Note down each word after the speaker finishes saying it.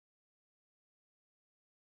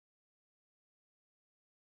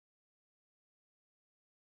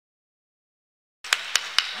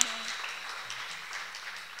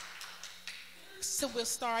So we'll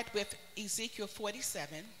start with Ezekiel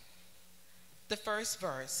 47, the first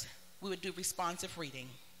verse. We would do responsive reading.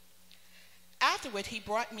 Afterward he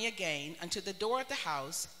brought me again unto the door of the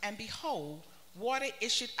house, and behold, water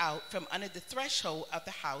issued out from under the threshold of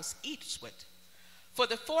the house eastward. For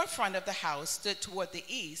the forefront of the house stood toward the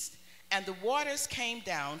east, and the waters came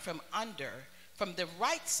down from the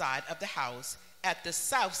right side of the house, at the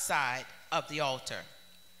south side of the altar.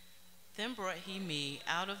 Then brought he me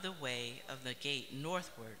out of the way of the gate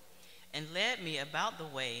northward, and led me about the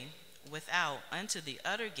way without unto the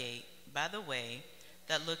utter gate by the way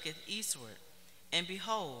that looketh eastward. And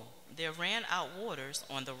behold, there ran out waters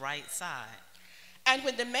on the right side. And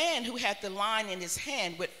when the man who had the line in his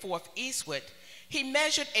hand went forth eastward, he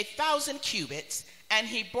measured 1,000 cubits, and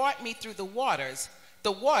he brought me through the waters.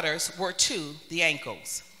 The waters were to the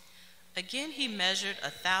ankles. Again he measured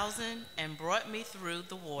 1,000, and brought me through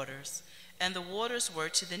the waters, and the waters were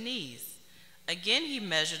to the knees. Again he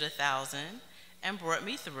measured 1,000, and brought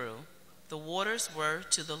me through. The waters were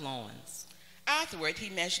to the loins. Afterward he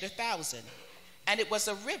measured 1,000, and it was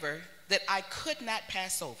a river that I could not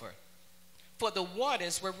pass over, for the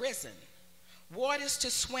waters were risen, waters to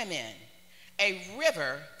swim in, a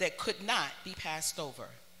river that could not be passed over.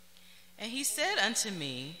 And he said unto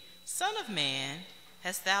me, Son of man,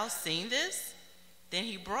 hast thou seen this? Then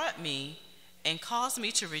he brought me and caused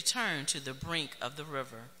me to return to the brink of the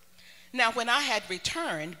river. Now when I had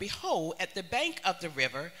returned, behold, at the bank of the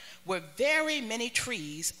river were very many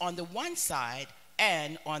trees on the one side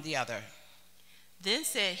and on the other. Then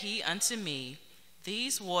said he unto me,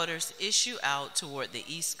 These waters issue out toward the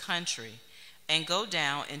east country, and go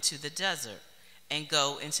down into the desert, and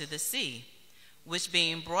go into the sea, which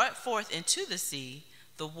being brought forth into the sea,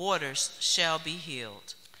 the waters shall be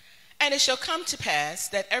healed. And it shall come to pass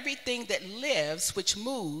that everything that lives, which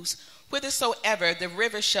moves, whithersoever the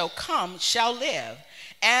river shall come, shall live.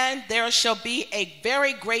 And there shall be a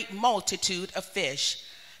very great multitude of fish,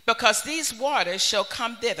 because these waters shall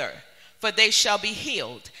come thither, for they shall be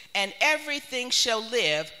healed, and everything shall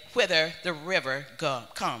live whither the river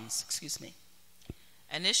comes.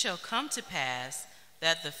 And it shall come to pass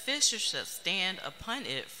that the fishers shall stand upon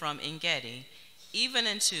it from Engedi, even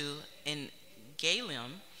unto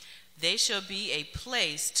Engalim. They shall be a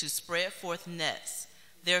place to spread forth nets.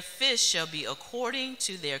 Their fish shall be according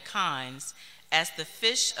to their kinds, as the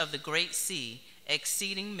fish of the great sea,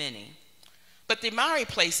 exceeding many. But the miry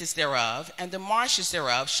places thereof and the marshes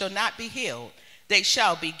thereof shall not be healed. They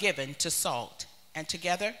shall be given to salt. And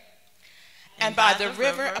together, and by the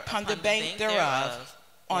river upon the bank thereof,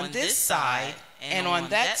 on this side and on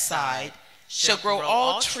that side, shall grow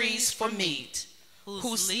all trees for meat,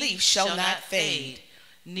 whose leaf shall not fade,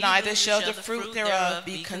 neither shall the fruit thereof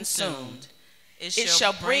be consumed. It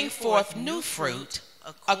shall bring forth new fruit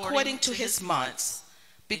according to his months,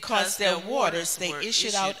 because their waters they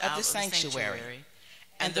issued out of the sanctuary.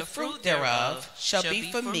 And the fruit thereof shall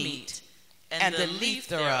be for meat, and the leaf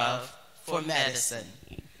thereof for medicine.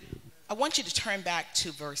 I want you to turn back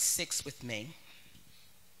to verse 6 with me.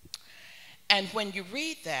 And when you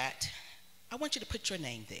read that, I want you to put your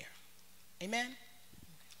name there. Amen?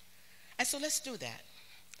 And so let's do that.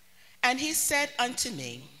 And he said unto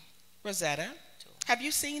me, Rosetta, have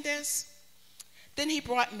you seen this? Then he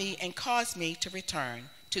brought me and caused me to return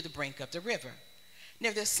to the brink of the river.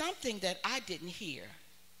 Now there's something that I didn't hear.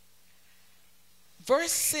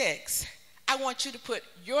 Verse 6, I want you to put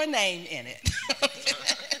your name in it.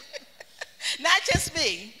 Not just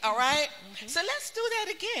me, all right? Mm-hmm. So let's do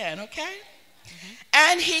that again, okay? Mm-hmm.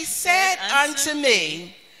 And he said unto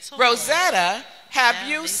me, Rosetta, have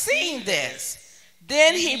you seen this?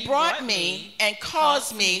 Then he brought me and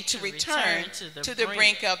caused me to return to the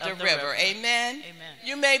brink of the river. Amen? Amen.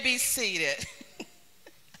 You may be seated.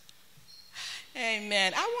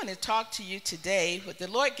 Amen. I want to talk to you today.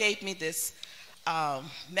 The Lord gave me this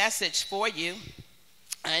message for you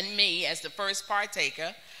and me as the first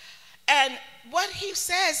partaker. And what he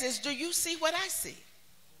says is, do you see what I see?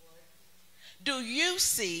 Do you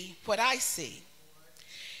see what I see?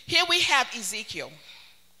 Here we have Ezekiel.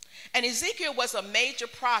 And Ezekiel was a major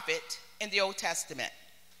prophet in the Old Testament.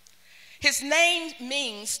 His name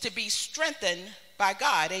means to be strengthened by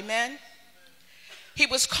God. Amen? He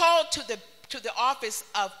was called to the office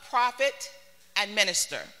of prophet and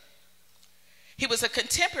minister. He was a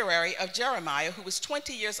contemporary of Jeremiah, who was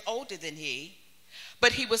 20 years older than he,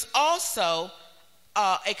 but he was also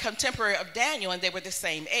a contemporary of Daniel, and they were the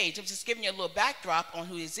same age. I'm just giving you a little backdrop on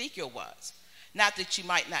who Ezekiel was. Not that you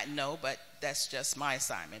might not know, but that's just my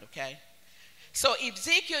assignment, okay? So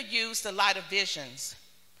Ezekiel used a lot of visions,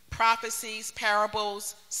 prophecies,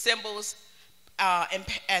 parables, symbols,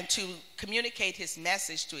 and to communicate his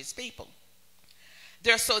message to his people.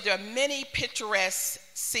 There are many picturesque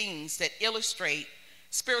scenes that illustrate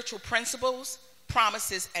spiritual principles,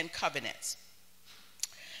 promises, and covenants.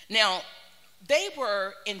 Now, they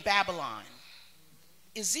were in Babylon.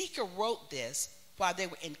 Ezekiel wrote this while they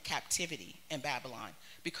were in captivity in Babylon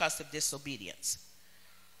because of disobedience.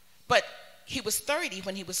 But he was 30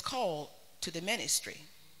 when he was called to the ministry.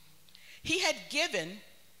 He had given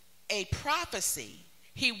a prophecy.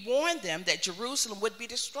 He warned them that Jerusalem would be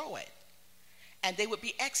destroyed and they would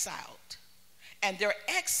be exiled. And their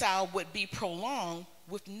exile would be prolonged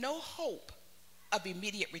with no hope of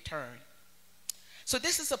immediate return. So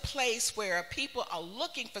this is a place where people are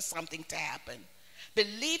looking for something to happen,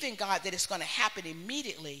 believing God that it's going to happen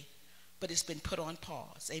immediately, but it's been put on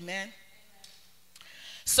pause. Amen?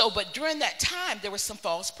 So, but during that time, there were some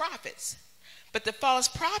false prophets. But the false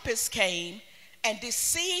prophets came and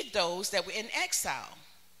deceived those that were in exile.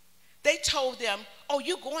 They told them, oh,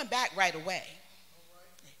 you're going back right away.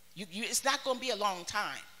 It's not going to be a long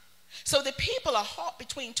time. So the people are caught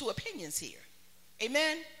between two opinions here.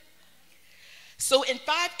 Amen? So in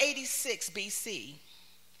 586 BC,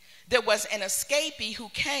 there was an escapee who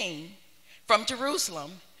came from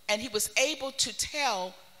Jerusalem, and he was able to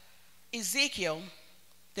tell Ezekiel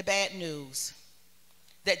the bad news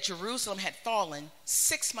that Jerusalem had fallen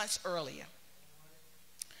 6 months earlier.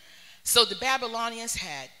 So the Babylonians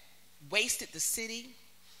had wasted the city.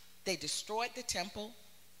 They destroyed the temple.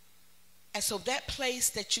 And so that place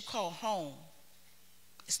that you call home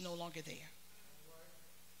is no longer there.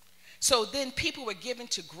 So then people were given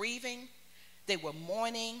to grieving. They were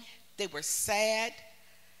mourning. They were sad,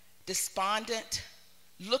 despondent,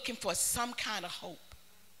 looking for some kind of hope.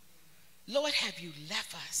 Lord, have you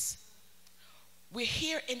left us? We're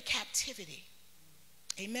here in captivity.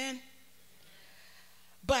 Amen?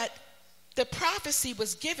 But the prophecy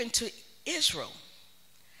was given to Israel.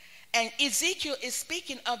 And Ezekiel is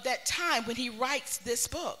speaking of that time when he writes this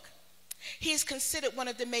book. He is considered one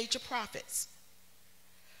of the major prophets.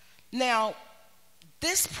 Now,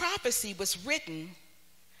 this prophecy was written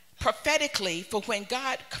prophetically for when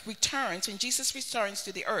God returns, when Jesus returns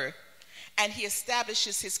to the earth, and he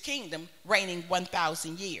establishes his kingdom reigning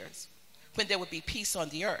 1,000 years, when there would be peace on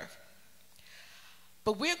the earth.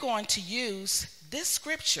 But we're going to use this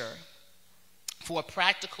scripture for a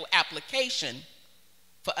practical application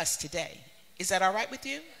for us today. Is that all right with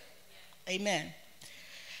you? Amen.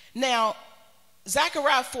 Now,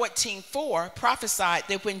 Zechariah 14:4 prophesied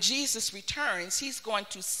that when Jesus returns, he's going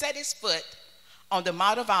to set his foot on the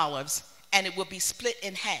Mount of Olives and it will be split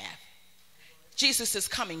in half. Jesus is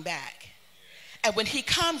coming back. And when he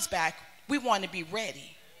comes back, we want to be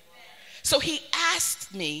ready. So he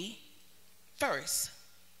asked me first,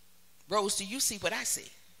 Rose, do you see what I see?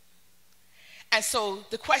 And so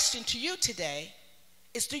the question to you today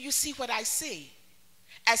is, do you see what I see?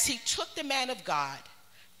 As he took the man of God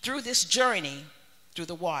through this journey through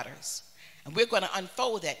the waters. And we're going to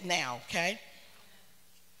unfold that now, okay?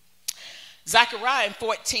 Zechariah in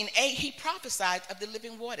 14:8, he prophesied of the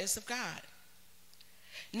living waters of God.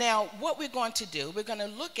 Now, what we're going to do, we're going to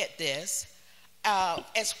look at this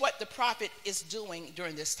as what the prophet is doing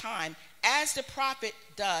during this time, as the prophet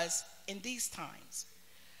does in these times.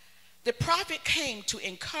 The prophet came to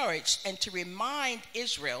encourage and to remind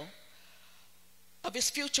Israel of his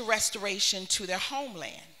future restoration to their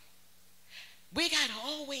homeland. We got to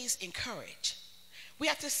always encourage. We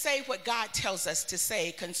have to say what God tells us to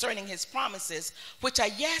say concerning his promises, which are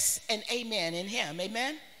yes and amen in him.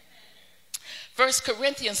 Amen? 1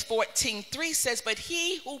 Corinthians 14:3 says, but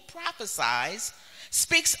he who prophesies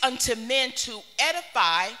speaks unto men to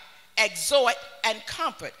edify, exhort, and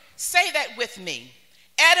comfort. Say that with me.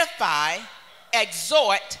 Edify,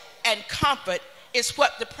 exhort, and comfort is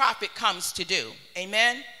what the prophet comes to do.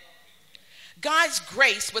 Amen? God's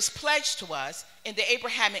grace was pledged to us in the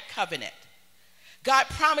Abrahamic covenant. God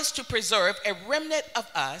promised to preserve a remnant of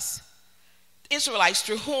us, Israelites,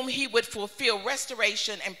 through whom he would fulfill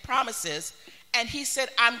restoration and promises. And he said,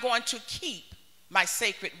 I'm going to keep my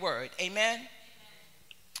sacred word. Amen?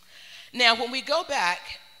 Now, when we go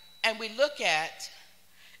back and we look at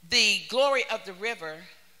the glory of the river,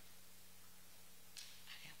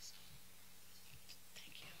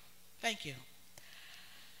 thank you.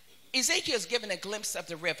 Ezekiel is given a glimpse of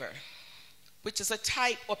the river, which is a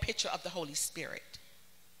type or picture of the Holy Spirit.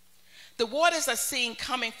 The waters are seen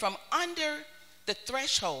coming from under the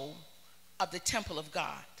threshold of the temple of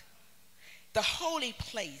God, the holy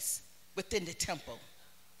place within the temple.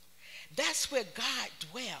 That's where God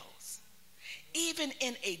dwells. Even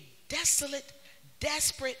in a desolate,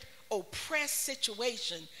 desperate, oppressed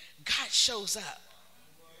situation, God shows up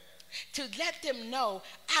to let them know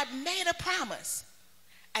I've made a promise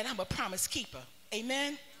and I'm a promise keeper.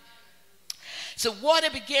 Amen. So water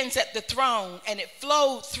begins at the throne and it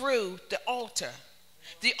flowed through the altar.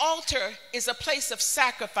 The altar is a place of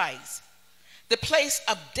sacrifice, the place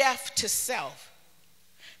of death to self.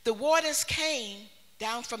 The waters came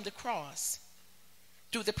down from the cross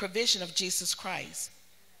through the provision of Jesus Christ,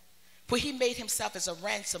 for he made himself as a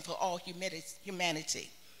ransom for all humanity.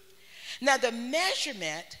 Now the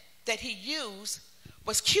measurement that he used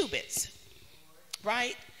was cubits,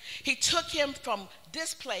 right? He took him from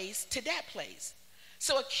this place to that place.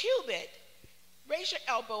 So a cubit, raise your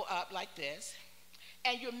elbow up like this,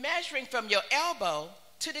 and you're measuring from your elbow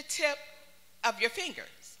to the tip of your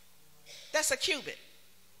fingers. That's a cubit.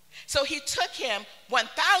 So he took him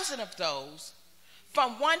 1,000 of those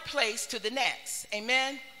from one place to the next.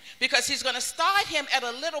 Amen? Because he's going to start him at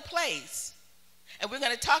a little place. And we're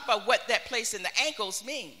going to talk about what that place in the ankles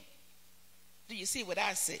mean. Do you see what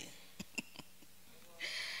I see?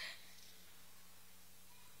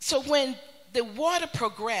 So when the water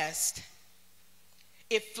progressed,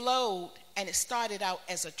 it flowed and it started out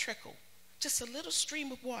as a trickle, just a little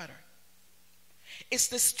stream of water. It's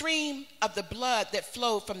the stream of the blood that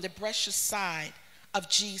flowed from the precious side of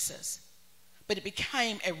Jesus, but it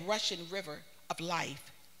became a rushing river of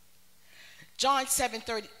life. John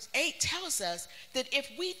 7:38 tells us that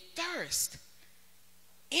if we thirst,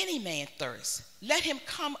 any man thirst, let him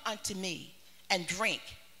come unto me and drink.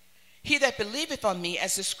 He that believeth on me,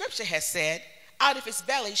 as the scripture has said, out of his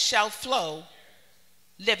belly shall flow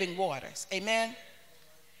living waters. Amen.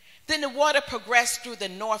 Then the water progressed through the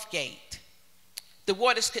north gate. The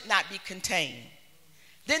waters could not be contained.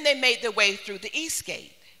 Then they made their way through the east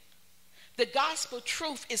gate. The gospel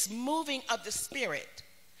truth is moving of the Spirit,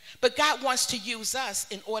 but God wants to use us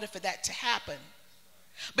in order for that to happen.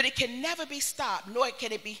 But it can never be stopped, nor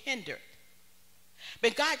can it be hindered.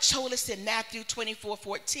 But God told us in Matthew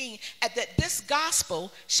 24:14 that this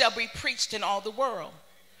gospel shall be preached in all the world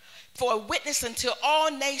for a witness unto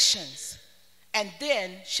all nations, and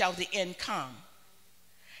then shall the end come.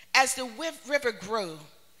 As the river grew,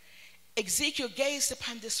 Ezekiel gazed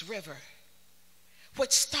upon this river,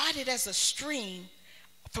 which started as a stream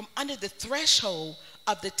from under the threshold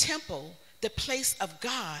of the temple, the place of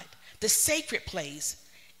God, the sacred place.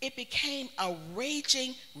 It became a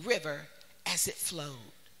raging river as it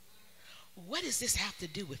flowed. What does this have to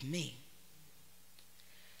do with me?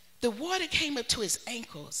 The water came up to his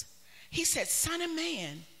ankles. He said, Son of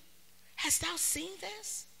man, hast thou seen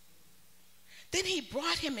this? Then he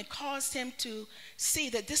brought him and caused him to see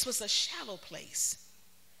that this was a shallow place,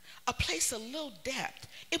 a place of little depth.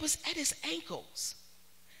 It was at his ankles,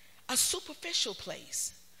 a superficial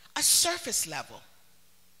place, a surface level.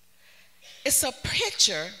 It's a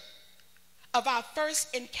picture of our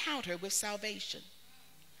first encounter with salvation.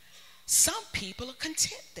 Some people are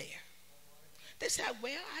content there. They say,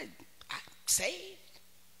 well, I'm saved.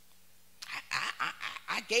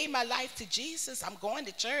 I gave my life to Jesus. I'm going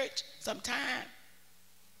to church sometime.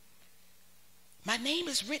 My name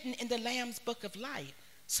is written in the Lamb's book of life.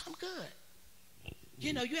 So I'm good.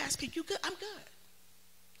 You know, you ask me, you good? I'm good.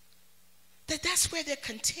 That's where they're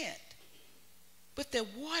content. With the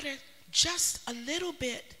water, just a little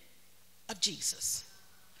bit of Jesus.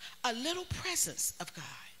 A little presence of God.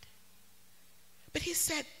 But he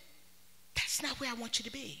said, that's not where I want you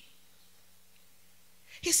to be.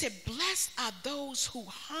 He said, blessed are those who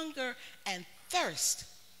hunger and thirst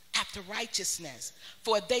after righteousness,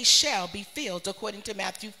 for they shall be filled, according to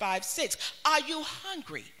Matthew 5:6. Are you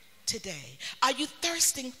hungry today? Are you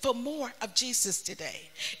thirsting for more of Jesus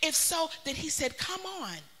today? If so, then he said, come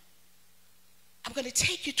on. I'm going to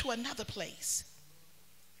take you to another place.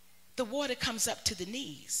 The water comes up to the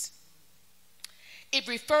knees. It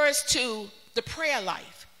refers to the prayer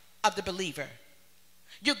life of the believer.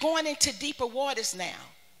 You're going into deeper waters now.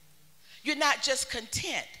 You're not just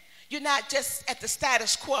content. You're not just at the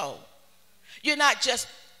status quo. You're not just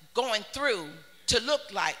going through to look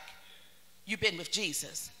like you've been with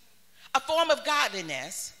Jesus. A form of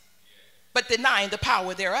godliness, but denying the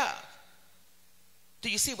power thereof. Do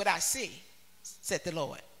you see what I see? Said the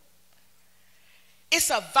Lord.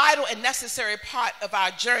 It's a vital and necessary part of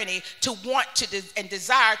our journey to want to and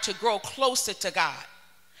desire to grow closer to God.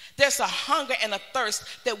 There's a hunger and a thirst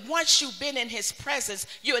that once you've been in his presence,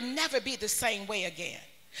 you'll never be the same way again.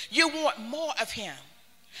 You want more of him.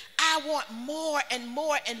 I want more and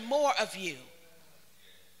more and more of you.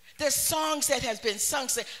 There's songs that have been sung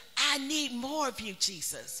say, I need more of you,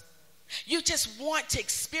 Jesus. You just want to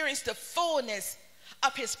experience the fullness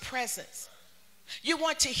of his presence. You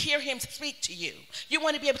want to hear him speak to you. You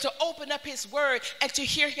want to be able to open up his word and to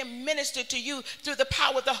hear him minister to you through the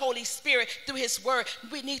power of the Holy Spirit, through his word.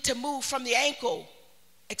 We need to move from the ankle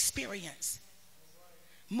experience,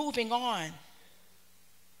 moving on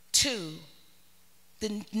to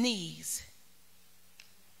the knees.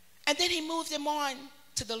 And then he moved them on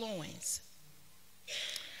to the loins.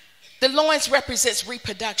 The loins represents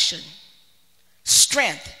reproduction,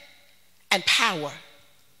 strength, and power.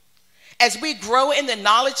 As we grow in the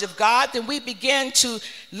knowledge of God, then we begin to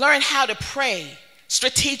learn how to pray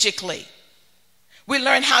strategically. We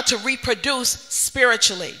learn how to reproduce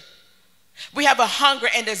spiritually. We have a hunger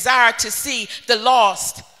and desire to see the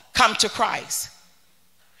lost come to Christ.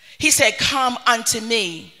 He said, "Come unto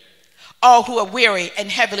me, all who are weary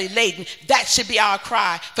and heavily laden." That should be our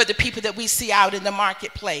cry for the people that we see out in the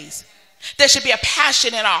marketplace. There should be a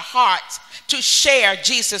passion in our hearts to share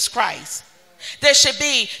Jesus Christ. There should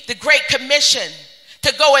be the Great Commission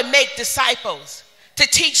to go and make disciples, to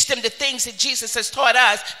teach them the things that Jesus has taught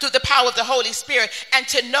us through the power of the Holy Spirit, and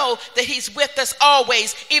to know that he's with us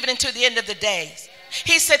always, even until the end of the days.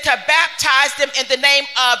 He said to baptize them in the name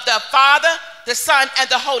of the Father, the Son, and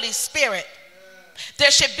the Holy Spirit.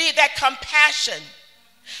 There should be that compassion.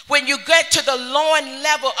 When you get to the loin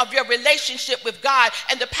level of your relationship with God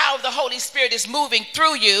and the power of the Holy Spirit is moving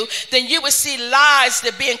through you, then you will see lives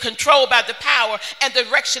that are being controlled by the power and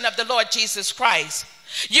direction of the Lord Jesus Christ.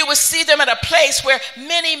 You will see them at a place where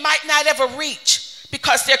many might not ever reach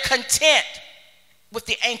because they're content with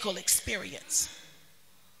the ankle experience.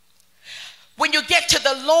 When you get to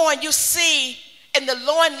the loin, you see in the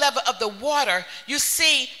loin level of the water, you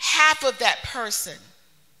see half of that person.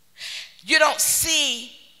 You don't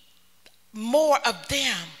see more of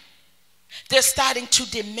them. They're starting to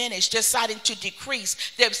diminish. They're starting to decrease.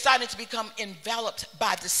 They're starting to become enveloped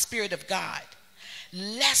by the Spirit of God.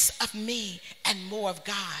 Less of me and more of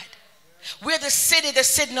God. We're the city that's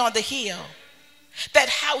sitting on the hill. That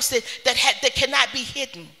house that cannot be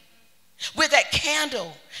hidden. We're that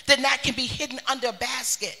candle that can be hidden under a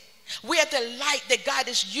basket. We're the light that God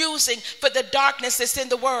is using for the darkness that's in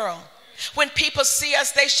the world. When people see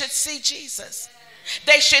us, they should see Jesus.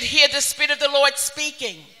 They should hear the Spirit of the Lord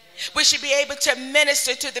speaking. We should be able to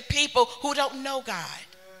minister to the people who don't know God.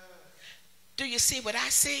 Do you see what I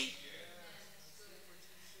see?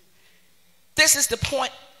 This is the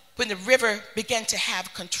point when the river began to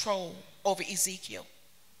have control over Ezekiel.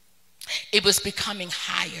 It was becoming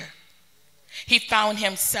higher. He found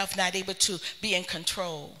himself not able to be in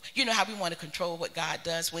control. You know how we want to control what God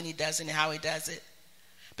does, when he does it, and how he does it.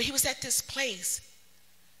 But he was at this place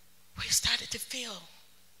where he started to feel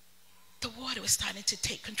the water was starting to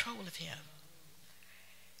take control of him.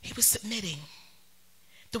 He was submitting.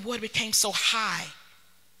 The water became so high,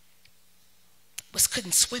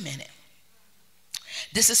 couldn't swim in it.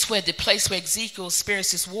 This is where the place where Ezekiel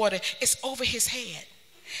experiences water is over his head.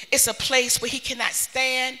 It's a place where he cannot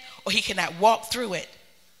stand or he cannot walk through it.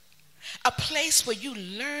 A place where you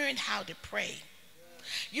learn how to pray.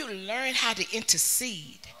 You learn how to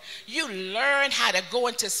intercede. You learn how to go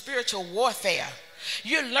into spiritual warfare.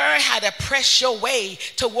 You learn how to press your way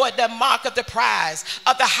toward the mark of the prize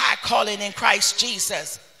of the high calling in Christ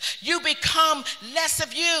Jesus. You become less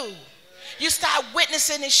of you. You start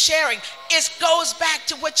witnessing and sharing. It goes back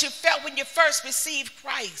to what you felt when you first received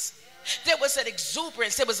Christ. There was an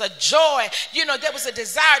exuberance. There was a joy. There was a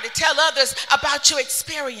desire to tell others about your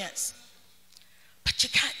experience. But you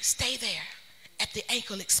can't stay there at the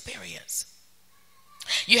ankle experience.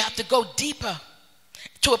 You have to go deeper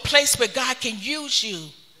to a place where God can use you,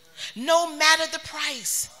 no matter the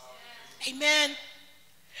price. Amen.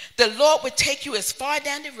 The Lord would take you as far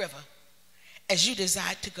down the river as you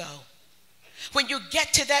desire to go. When you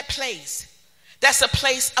get to that place, that's a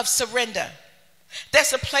place of surrender.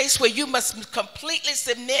 That's a place where you must completely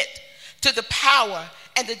submit to the power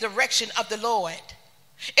and the direction of the Lord.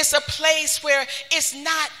 It's a place where it's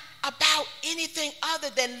not about anything other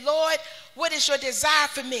than, Lord, what is your desire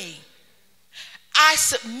for me? I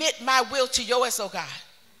submit my will to yours, oh God.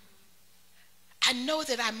 I know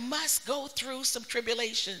that I must go through some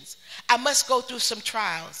tribulations. I must go through some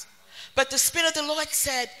trials. But the Spirit of the Lord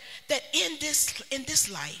said that in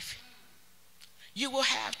this life, you will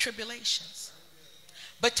have tribulations.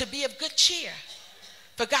 But to be of good cheer,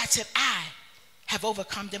 for God said, I have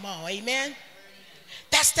overcome them all. Amen?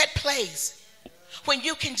 That's that place when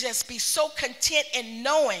you can just be so content in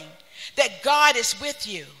knowing that God is with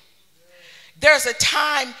you. There's a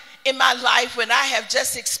time in my life when I have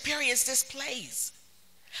just experienced this place.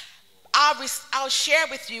 I'll share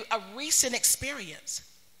with you a recent experience.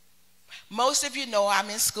 Most of you know I'm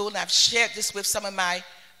in school, and I've shared this with some of my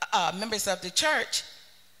members of the church,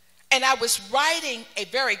 and I was writing a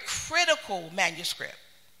very critical manuscript.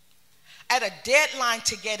 I had a deadline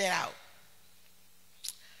to get it out.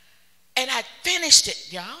 And I finished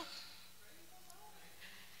it, y'all.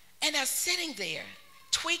 And I was sitting there,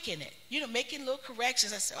 tweaking it, making little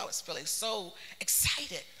corrections. I was feeling so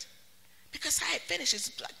excited because I had finished.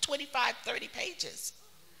 It's like 25, 30 pages.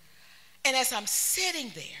 And as I'm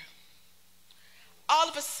sitting there, all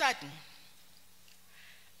of a sudden,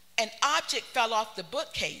 an object fell off the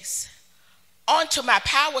bookcase onto my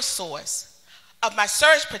power source of my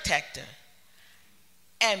surge protector,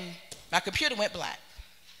 and my computer went black.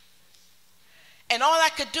 And all I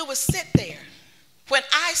could do was sit there. When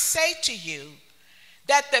I say to you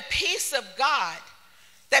that the peace of God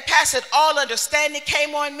that passeth all understanding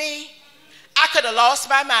came on me, I could have lost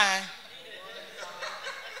my mind.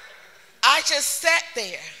 I just sat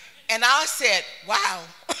there and I said, wow.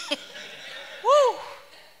 Woo.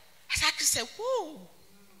 I could say, woo,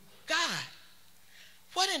 God,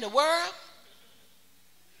 what in the world?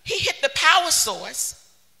 He hit the power source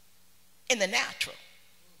in the natural.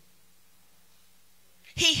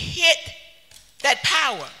 He hit that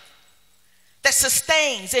power that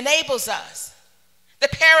sustains, enables us, the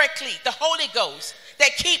paraclete, the Holy Ghost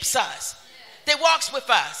that keeps us, that walks with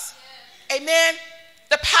us. Amen?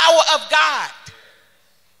 The power of God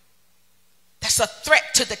that's a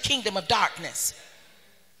threat to the kingdom of darkness.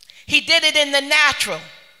 He did it in the natural,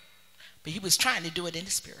 but he was trying to do it in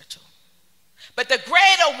the spiritual. But the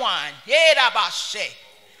greater one,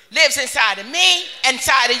 lives inside of me,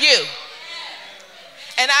 inside of you.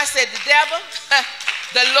 And I said, the devil,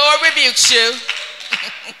 the Lord rebukes you.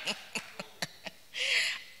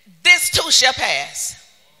 This too shall pass.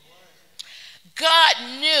 God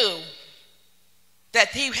knew that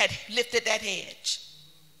he had lifted that hedge.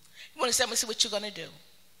 You want to see what you're going to do?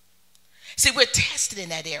 See, we're tested in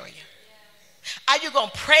that area. Are you going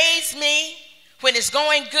to praise me when it's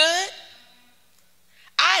going good?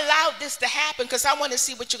 I allowed this to happen because I want to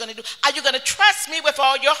see what you're going to do. Are you going to trust me with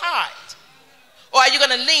all your heart? Or are you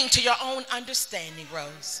going to lean to your own understanding,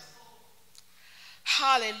 Rose?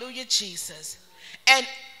 Hallelujah, Jesus. And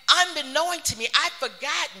unbeknown to me, I'd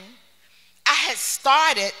forgotten I had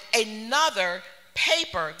started another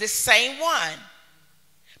paper, the same one.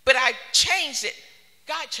 But I changed it.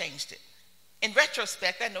 God changed it. In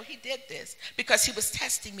retrospect, I know he did this because he was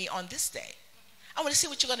testing me on this day. I want to see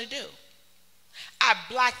what you're going to do. I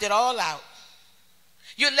blacked it all out.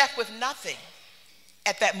 You're left with nothing.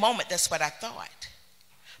 At that moment, that's what I thought.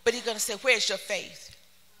 But he's going to say, where's your faith?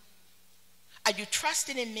 Are you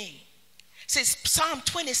trusting in me? See, Psalm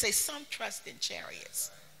 20 says, some trust in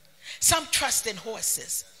chariots. Some trust in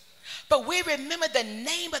horses. But we remember the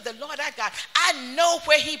name of the Lord our God. I know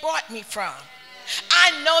where he brought me from.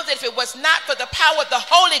 I know that if it was not for the power of the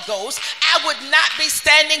Holy Ghost, I would not be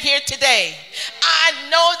standing here today. I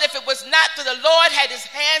know that if it was not that the Lord had his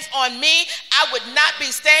hands on me, I would not be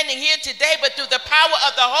standing here today. But through the power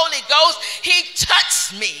of the Holy Ghost, he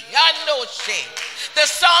touched me. I know she. The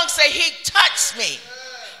song say he touched me.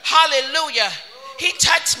 Hallelujah. He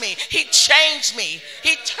touched me. He changed me.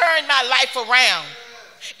 He turned my life around.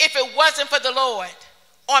 If it wasn't for the Lord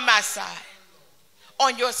on my side,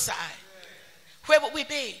 on your side, where would we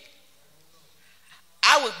be?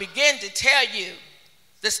 I would begin to tell you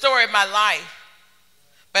the story of my life,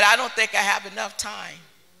 but I don't think I have enough time.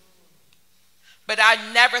 But I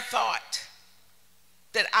never thought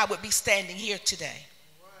that I would be standing here today.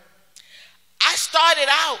 I started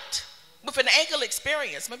out with an ankle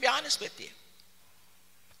experience. I'm going to be honest with you.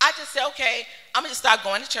 I just said, okay, I'm going to start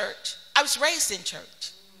going to church. I was raised in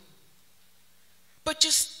church. But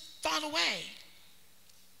just fall away.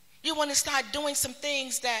 You want to start doing some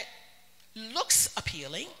things that looks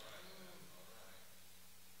appealing.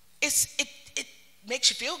 It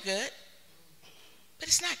makes you feel good, but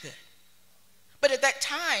it's not good. But at that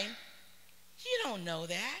time, you don't know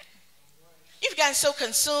that. You've gotten so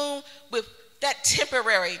consumed with that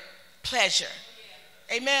temporary pleasure.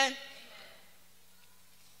 Amen?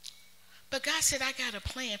 But God said, I got a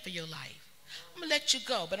plan for your life. I'm going to let you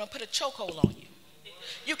go, but I'm going to put a chokehold on you.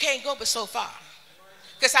 You can't go but so far.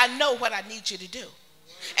 Because I know what I need you to do.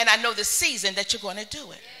 And I know the season that you're going to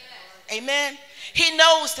do it. Amen? He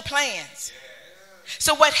knows the plans.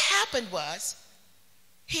 So what happened was,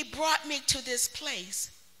 he brought me to this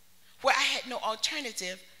place where I had no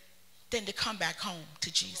alternative than to come back home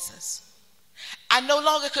to Jesus. I no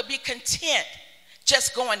longer could be content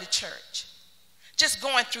just going to church, just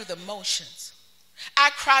going through the motions.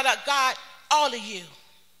 I cried out, God, all of you.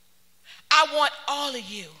 I want all of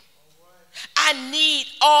you. I need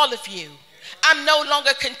all of you. I'm no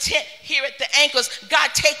longer content here at the ankles.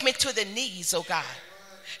 God, take me to the knees, oh God.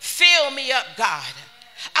 Fill me up, God.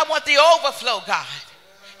 I want the overflow, God.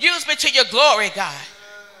 Use me to your glory, God.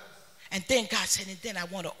 And then God said, and then I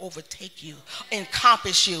want to overtake you,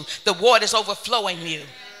 encompass you. The water's overflowing you.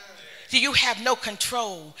 You have no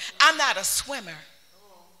control. I'm not a swimmer.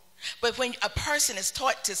 But when a person is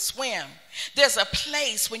taught to swim, there's a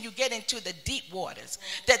place when you get into the deep waters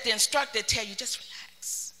that the instructor tell you, just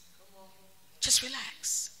relax. Just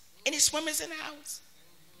relax. Any swimmers in the house?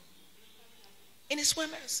 Any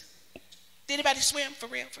swimmers? Did anybody swim for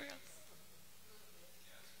real, for real?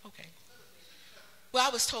 Okay. Well,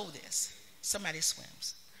 I was told this. Somebody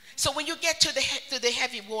swims. So when you get to the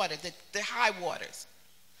heavy water, the high waters,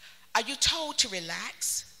 are you told to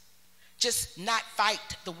relax? Just not fight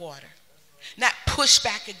the water, not push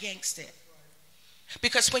back against it.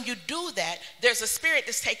 Because when you do that, there's a spirit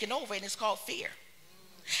that's taking over, and it's called fear.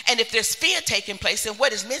 And if there's fear taking place, then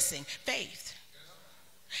what is missing? Faith.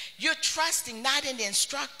 You're trusting not in the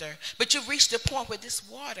instructor, but you've reached the point where this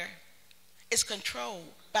water is controlled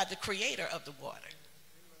by the creator of the water.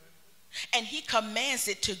 And he commands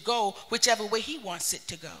it to go whichever way he wants it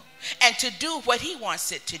to go, and to do what he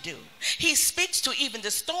wants it to do. He speaks to even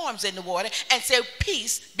the storms in the water and says,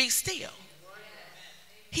 peace, be still.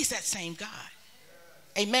 He's that same God.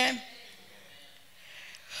 Amen.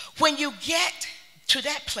 When you get to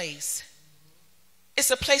that place,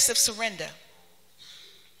 it's a place of surrender.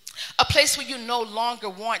 A place where you no longer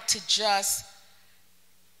want to just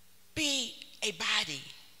be a body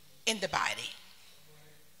in the body.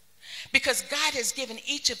 Because God has given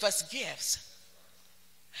each of us gifts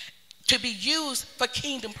to be used for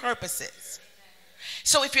kingdom purposes.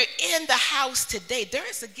 So if you're in the house today, there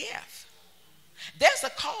is a gift. There's a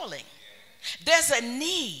calling. There's a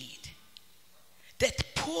need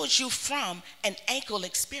that pulls you from an ankle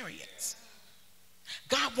experience.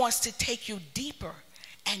 God wants to take you deeper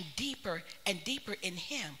and deeper and deeper in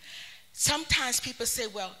him. Sometimes people say,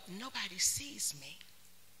 well, nobody sees me.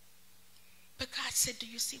 But God said, do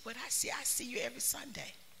you see what I see? I see you every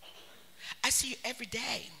Sunday. I see you every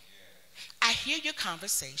day. I hear your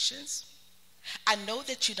conversations. I know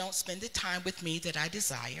that you don't spend the time with me that I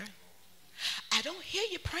desire. I don't hear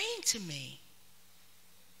you praying to me.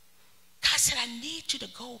 God said, I need you to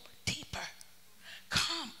go deeper.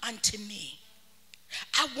 Come unto me.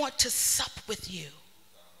 I want to sup with you.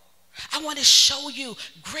 I want to show you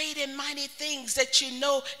great and mighty things that you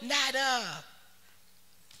know not of.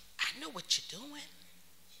 I know what you're doing.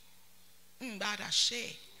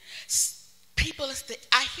 People,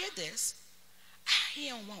 I hear this. He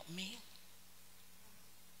don't want me.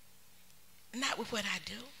 Not with what I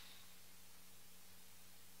do.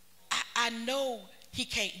 I know he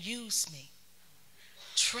can't use me.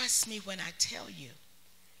 Trust me when I tell you,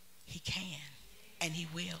 he can and he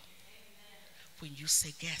will. When you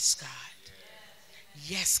say, yes, God.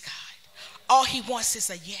 Yes, God. All he wants is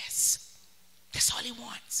a yes. That's all he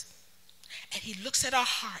wants. And he looks at our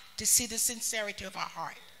heart to see the sincerity of our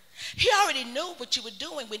heart. He already knew what you were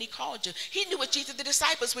doing when he called you. He knew what Jesus, the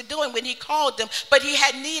disciples, were doing when he called them, but he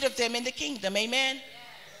had need of them in the kingdom. Amen?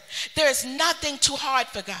 There is nothing too hard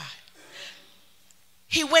for God.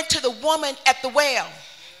 He went to the woman at the well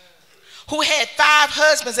who had 5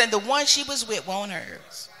 husbands, and the one she was with wasn't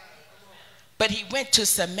hers. But he went to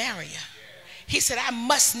Samaria. He said, I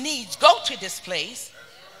must needs go to this place.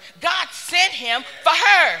 God sent him for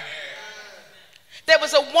her. There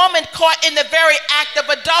was a woman caught in the very act of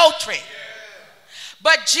adultery.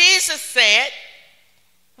 But Jesus said,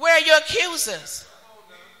 where are your accusers?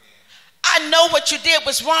 I know what you did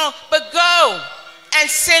was wrong, but go and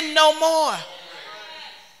sin no more.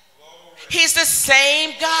 He's the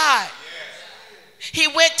same God. He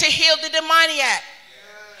went to heal the demoniac.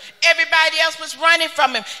 Everybody else was running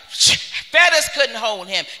from him. Fetters couldn't hold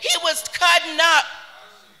him. He was cutting up,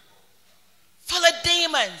 full of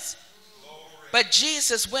demons. But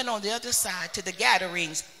Jesus went on the other side to the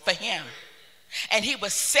Gadarenes for him. And he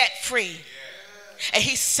was set free. And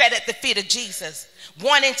he sat at the feet of Jesus,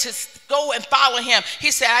 wanting to go and follow him.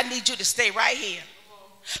 He said, I need you to stay right here.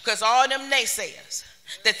 Because all them naysayers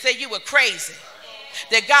that say you were crazy,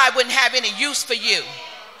 that God wouldn't have any use for you,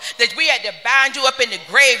 that we had to bind you up in the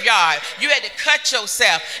graveyard, you had to cut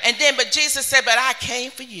yourself. And then, but Jesus said, but I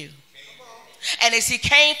came for you. And as he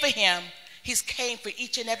came for him, he's came for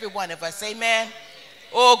each and every one of us. Amen.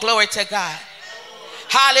 Oh, glory to God.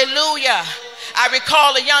 Hallelujah. I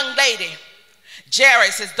recall a young lady,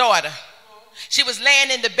 Jairus, his daughter. She was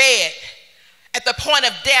laying in the bed at the point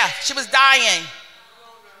of death. She was dying.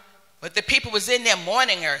 But the people was in there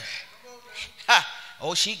mourning her.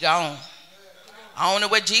 Oh, she gone. I don't know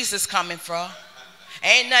where Jesus coming from.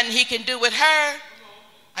 Ain't nothing he can do with her.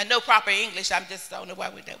 I know proper English. I just don't know why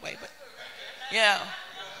we're that way. But yeah.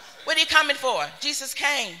 What are you coming for? Jesus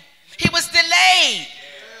came. He was delayed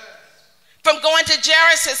from going to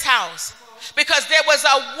Jairus' house because there was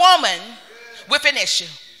a woman with an issue.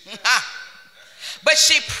 But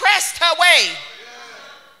she pressed her way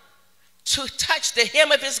to touch the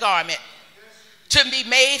hem of his garment to be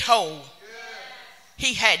made whole.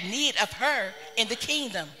 He had need of her in the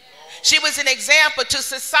kingdom. She was an example to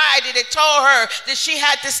society that told her that she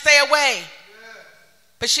had to stay away.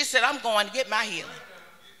 But she said, I'm going to get my healing.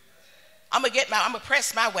 I'm going to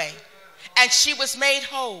press my way. And she was made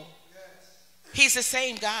whole. He's the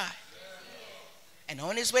same God. And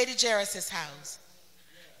on his way to Jairus' house,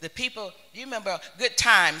 the people, you remember good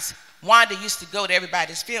times, Wanda used to go to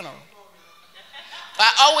everybody's funeral.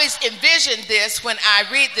 I always envisioned this when I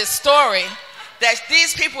read this story, that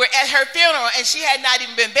these people were at her funeral and she had not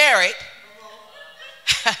even been buried.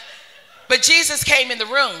 But Jesus came in the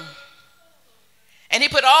room and he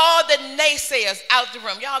put all the naysayers out the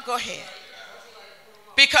room. Y'all go ahead.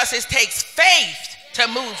 Because it takes faith to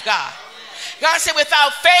move God. God said,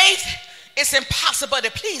 without faith, it's impossible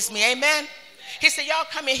to please me. Amen. He said, y'all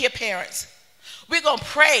come in here, parents. We're going to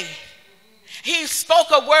pray. He spoke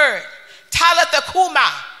a word. Talitha Kuma.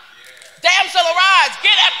 Damsel arise.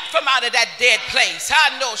 Get up from out of that dead place.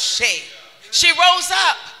 I know she. She rose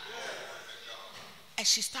up. And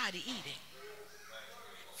she started eating.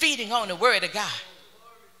 Feeding on the word of God.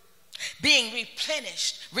 Being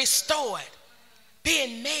replenished, restored.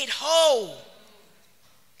 Being made whole.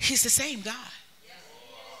 He's the same God.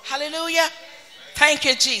 Hallelujah. Thank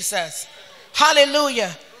you, Jesus.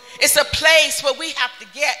 Hallelujah. It's a place where we have to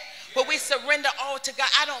get, where we surrender all to God.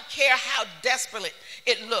 I don't care how desperate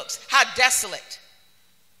it looks, how desolate,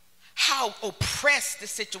 how oppressed the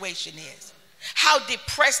situation is, how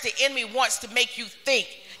depressed the enemy wants to make you think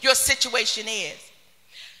your situation is.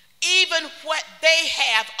 Even what they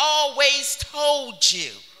have always told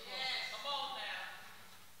you.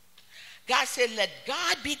 God said, let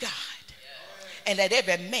God be God and let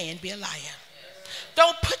every man be a liar.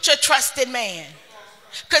 Don't put your trust in man,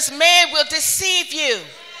 because man will deceive you.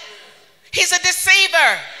 He's a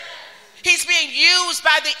deceiver. He's being used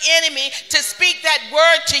by the enemy to speak that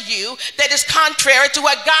word to you that is contrary to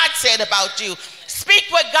what God said about you. Speak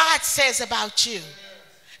what God says about you.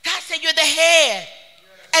 God said you're the head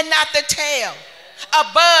and not the tail,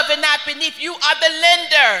 above and not beneath. You are the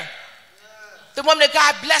lender. The woman of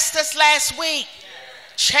God blessed us last week.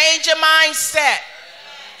 Change your mindset.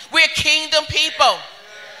 We're kingdom people.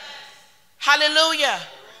 Hallelujah.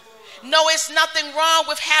 No, it's nothing wrong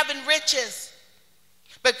with having riches.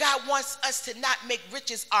 But God wants us to not make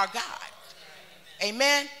riches our God.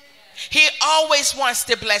 Amen. He always wants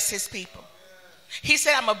to bless his people. He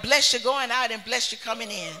said, I'm going to bless you going out and bless you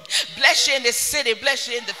coming in. Bless you in the city, bless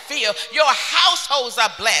you in the field. Your households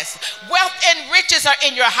are blessed. Wealth and riches are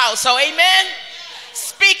in your household. Amen.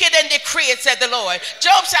 Speak it and decree it, said the Lord.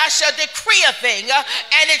 Job said, I shall decree a thing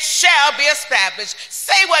and it shall be established.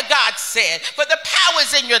 Say what God said, for the power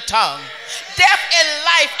is in your tongue. Death and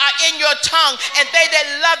life are in your tongue, and they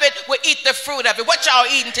that love it will eat the fruit of it. What y'all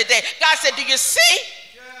eating today? God said, do you see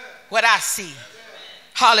what I see?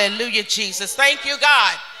 Hallelujah, Jesus. Thank you,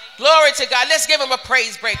 God. Glory to God. Let's give him a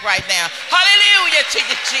praise break right now. Hallelujah to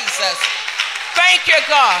you, Jesus. Thank you,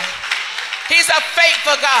 God. He's a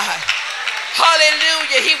faithful God.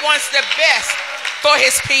 Hallelujah. He wants the best for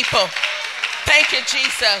his people. Thank you,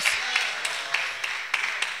 Jesus.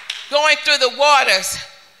 Going through the waters,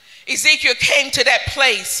 Ezekiel came to that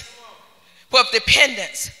place of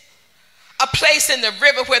dependence, a place in the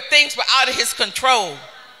river where things were out of his control.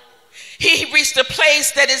 He reached a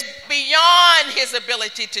place that is beyond his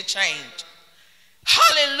ability to change.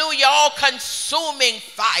 Hallelujah, all-consuming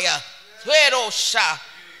fire.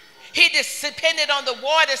 He depended on the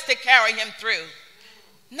waters to carry him through,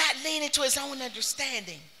 not leaning to his own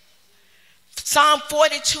understanding. Psalm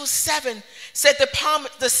 42:7 said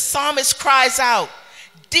the psalmist cries out,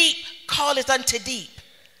 deep calleth unto deep.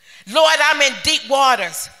 Lord, I'm in deep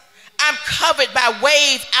waters. I'm covered by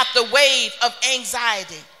wave after wave of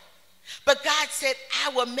anxiety. But God said, I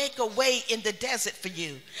will make a way in the desert for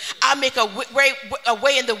you. I'll make a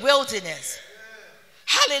way in the wilderness.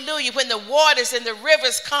 Hallelujah. When the waters and the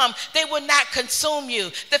rivers come, they will not consume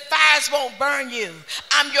you. The fires won't burn you.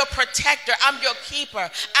 I'm your protector. I'm your keeper.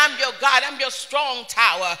 I'm your God. I'm your strong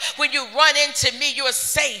tower. When you run into me, you are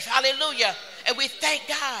safe. Hallelujah. And we thank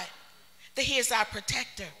God that he is our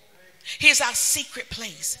protector. He is our secret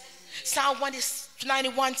place. Psalm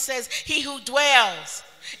 191 says, he who dwells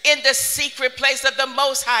in the secret place of the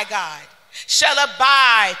Most High God shall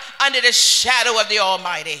abide under the shadow of the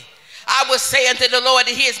Almighty. I will say unto the Lord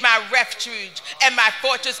that he is my refuge and my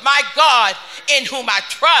fortress, my God in whom I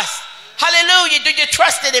trust. Hallelujah. Do you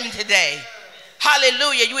trust in him today?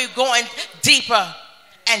 Hallelujah. You are going deeper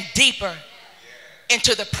and deeper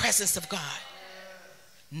into the presence of God.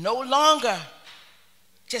 No longer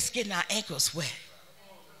just getting our ankles wet.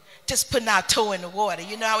 Just putting our toe in the water.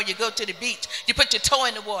 You know how when you go to the beach, you put your toe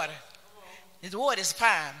in the water. The water is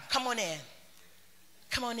fine. Come on in.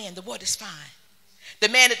 Come on in. The water is fine. The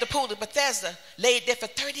man at the pool of Bethesda laid there for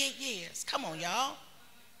 38 years. Come on, y'all.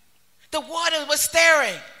 The water was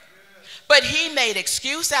stirring. But he made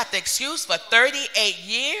excuse after excuse for 38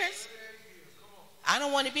 years. I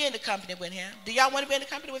don't want to be in the company with him. Do y'all want to be in the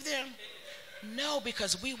company with him? No,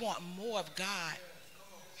 because we want more of God.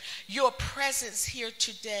 Your presence here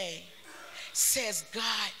today says,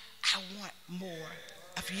 God, I want more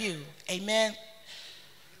of you. Amen.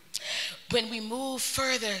 When we move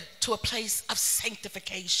further to a place of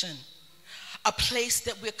sanctification, a place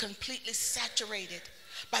that we're completely saturated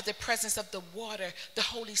by the presence of the water, the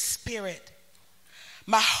Holy Spirit,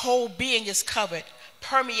 my whole being is covered,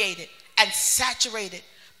 permeated, and saturated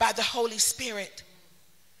by the Holy Spirit.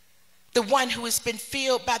 The one who has been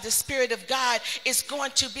filled by the Spirit of God is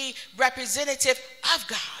going to be representative of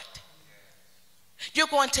God. You're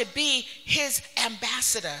going to be his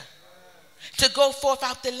ambassador to go forth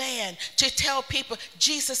out the land, to tell people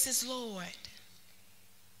Jesus is Lord.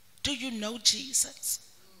 Do you know Jesus?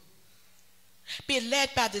 Be led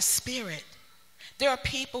by the Spirit. There are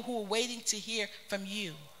people who are waiting to hear from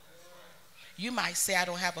you. You might say, I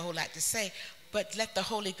don't have a whole lot to say, but let the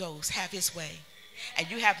Holy Ghost have his way. And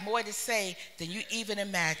you have more to say than you even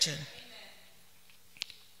imagine.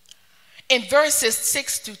 In verses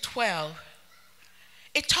 6 to 12,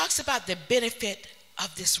 it talks about the benefit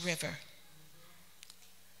of this river.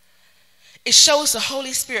 It shows the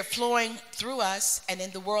Holy Spirit flowing through us and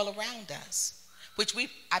in the world around us, which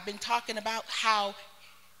I've been talking about how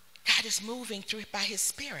God is moving through by his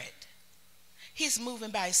Spirit. He's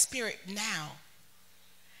moving by his Spirit now.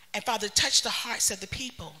 And Father, touch the hearts of the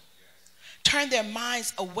people. Turn their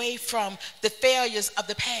minds away from the failures of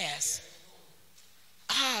the past.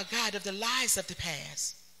 God, of the lies of the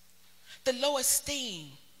past. The low esteem,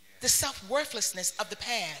 the self-worthlessness of the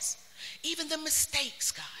past. Even the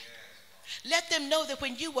mistakes, God. Let them know that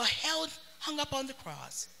when you were hung up on the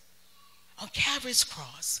cross, on Calvary's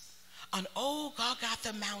cross, on old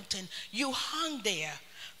Golgotha mountain, you hung there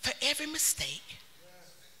for every mistake,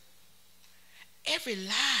 every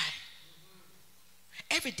lie,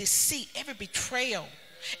 every deceit, every betrayal,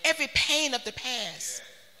 every pain of the past,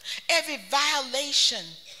 every violation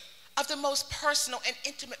of the most personal and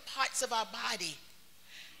intimate parts of our body.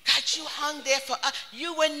 God, you hung there for us.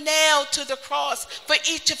 You were nailed to the cross for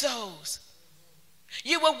each of those.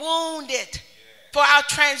 You were wounded for our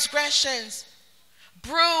transgressions,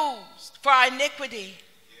 bruised for our iniquity.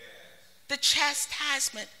 The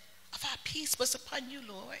chastisement of our peace was upon you,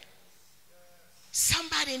 Lord.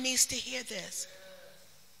 Somebody needs to hear this.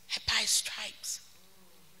 And by his stripes,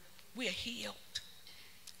 we are healed.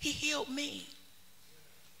 He healed me.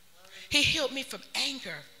 He healed me from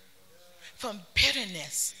anger, from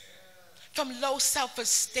bitterness, from low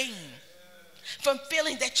self-esteem, from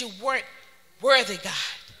feeling that you weren't worthy, God,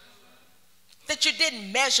 that you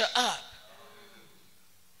didn't measure up,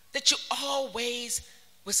 that you always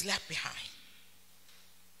was left behind.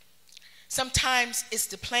 Sometimes it's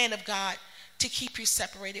the plan of God to keep you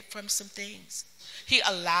separated from some things. He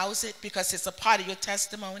allows it because it's a part of your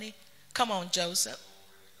testimony. Come on, Joseph.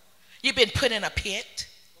 You've been put in a pit.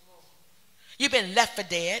 You've been left for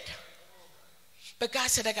dead. But God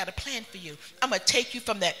said, I got a plan for you. I'm going to take you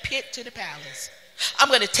from that pit to the palace. I'm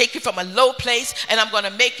going to take you from a low place, and I'm going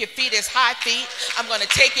to make your feet as high feet. I'm going to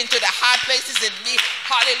take you into the high places in me.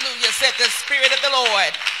 Hallelujah, said the Spirit of the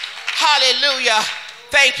Lord. Hallelujah.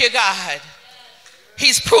 Thank you, God.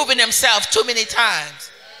 He's proven himself too many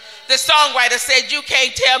times. The songwriter said, you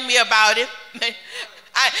can't tell me about him.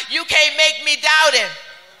 You can't make me doubt him.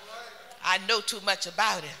 I know too much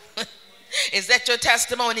about him. Is that your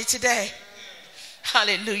testimony today?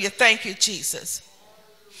 Hallelujah. Thank you, Jesus.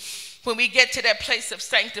 When we get to that place of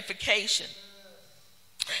sanctification,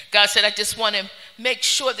 God said, I just want to make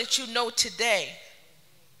sure that you know today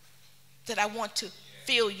that I want to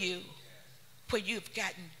fill you where you've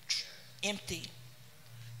gotten empty.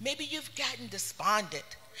 Maybe you've gotten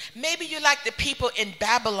despondent. Maybe you're like the people in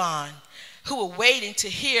Babylon who are waiting to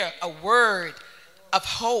hear a word of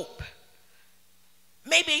hope.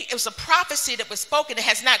 Maybe it was a prophecy that was spoken that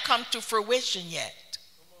has not come to fruition yet.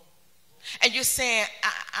 And you're saying,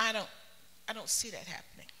 I don't see that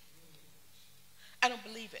happening. I don't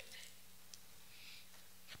believe it.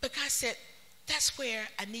 But God said, that's where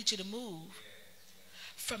I need you to move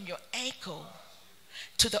from your ankle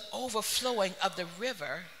to the overflowing of the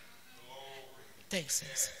river. Thanks,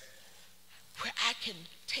 sis. Where I can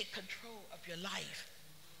take control of your life.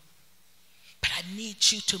 But I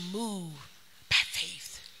need you to move by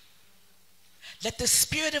faith. Let the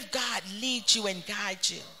Spirit of God lead you and guide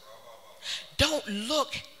you. Don't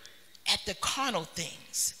look at the carnal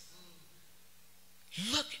things.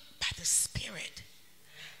 Look by the Spirit.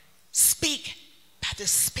 Speak by the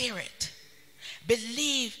Spirit.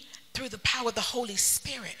 Believe through the power of the Holy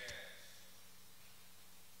Spirit.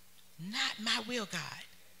 Not my will, God.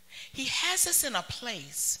 He has us in a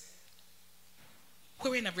place.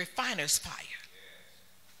 We're in a refiner's fire.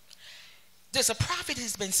 There's a prophet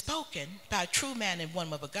who's been spoken by a true man and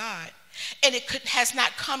woman of God, and it has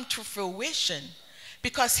not come to fruition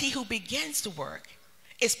because he who begins the work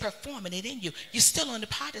is performing it in you. You're still on the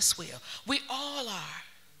potter's wheel. We all are.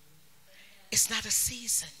 It's not a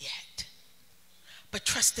season yet. But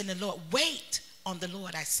trust in the Lord. Wait on the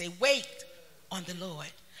Lord. I say wait on the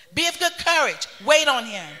Lord. Be of good courage. Wait on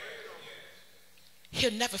him.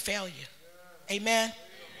 He'll never fail you. Amen.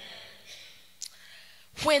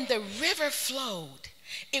 When the river flowed,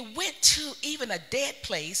 it went to even a dead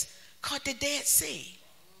place called the Dead Sea.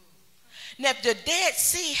 Now, the Dead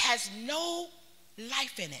Sea has no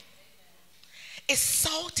life in it. It's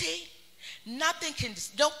salty. Nothing can,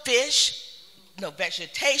 no fish, no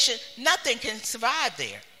vegetation, nothing can survive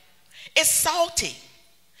there. It's salty.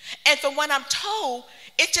 And from what I'm told,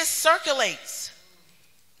 it just circulates.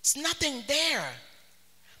 It's nothing there.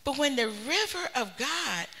 But when the river of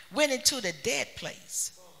God went into the dead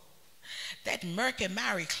place, that murky,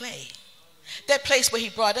 miry clay, that place where he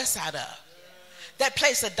brought us out of, that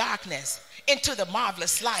place of darkness into the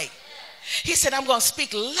marvelous light, he said, I'm going to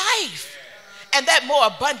speak life, and that more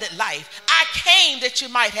abundant life. I came that you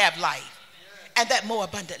might have life, and that more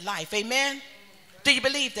abundant life. Amen? Do you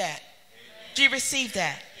believe that? Do you receive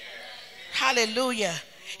that? Hallelujah.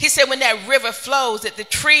 He said, when that river flows, that the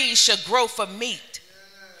trees shall grow for meat,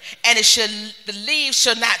 and the leaves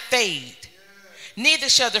shall not fade, neither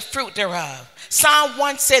shall the fruit thereof. Psalm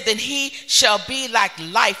 1 said that he shall be like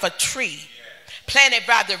life, a tree planted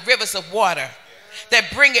by the rivers of water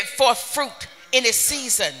that bringeth forth fruit in its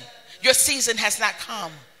season. Your season has not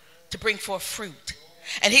come to bring forth fruit.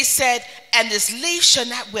 And he said, and his leaf shall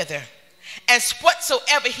not wither, and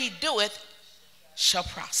whatsoever he doeth shall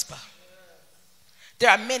prosper. There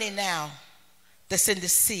are many now that's in the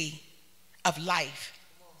sea of life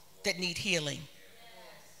that need healing.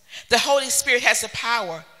 The Holy Spirit has the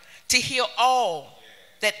power to heal all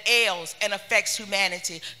that ails and affects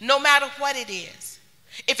humanity, no matter what it is.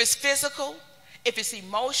 If it's physical, if it's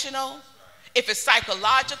emotional, if it's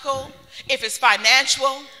psychological, if it's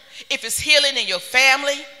financial, if it's healing in your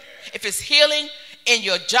family, if it's healing in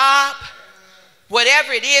your job,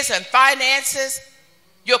 whatever it is, in finances,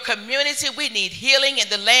 your community, we need healing in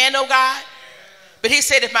the land, oh God. But he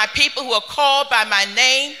said, if my people who are called by my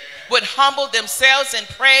name would humble themselves and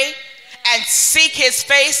pray and seek his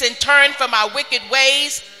face and turn from our wicked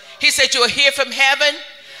ways, he said, you'll hear from heaven.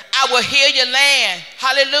 I will heal your land.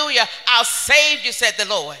 Hallelujah. I'll save you, said the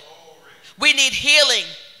Lord. We need healing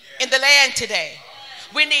in the land today.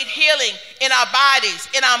 We need healing in our bodies,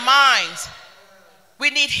 in our minds.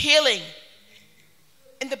 We need healing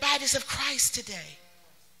in the bodies of Christ today,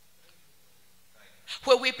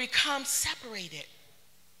 where we become separated.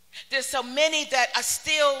 There's so many that are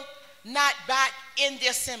still not back in the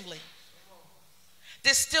assembly.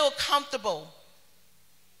 They're still comfortable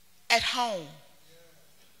at home,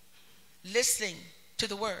 listening to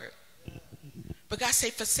the word. But God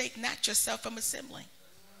said, forsake not yourself from assembling.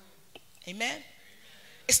 Amen?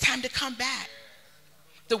 It's time to come back.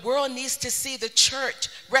 The world needs to see the church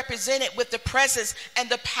represented with the presence and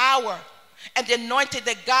the power and the anointing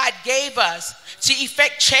that God gave us to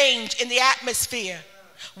effect change in the atmosphere.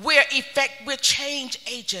 We're change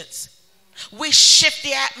agents. We shift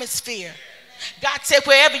the atmosphere. God said,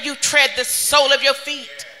 wherever you tread the sole of your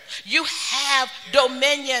feet, you have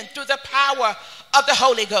dominion through the power of the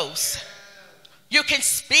Holy Ghost. You can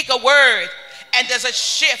speak a word, and there's a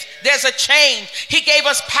shift, there's a change. He gave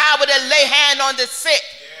us power to lay hand on the sick,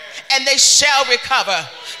 and they shall recover.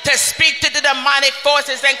 To speak to the demonic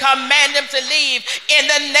forces and command them to leave in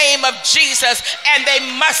the name of Jesus, and they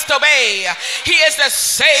must obey. He is the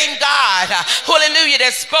same God, hallelujah,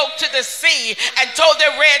 that spoke to the sea and told the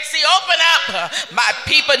Red Sea, open up. My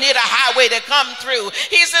people need a highway to come through.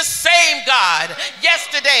 He's the same God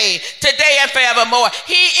yesterday, today, and forevermore.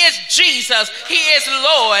 He is Jesus. He is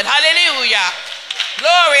Lord. Hallelujah.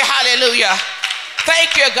 Glory, hallelujah.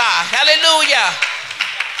 Thank you, God. Hallelujah.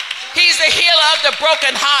 He's the healer of the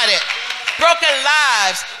brokenhearted, broken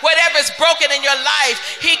lives. Whatever's broken in your life,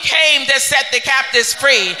 he came to set the captives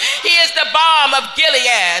free. He is the balm of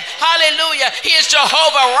Gilead. Hallelujah. He is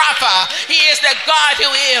Jehovah Rapha. He is the God who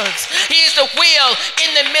is. He is the wheel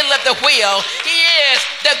in the middle of the wheel. He is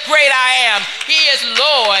the great I am. He is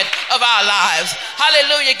Lord of our lives.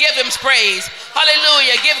 Hallelujah. Give him praise.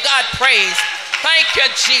 Hallelujah. Give God praise. Thank you,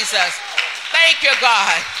 Jesus. Thank you,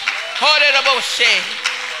 God.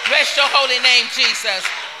 Bless your holy name, Jesus.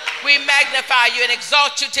 We magnify you and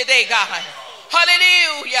exalt you today, God.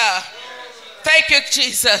 Hallelujah. Thank you,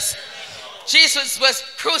 Jesus. Jesus was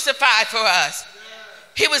crucified for us.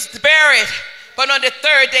 He was buried, but on the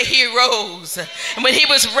third day he rose. And when he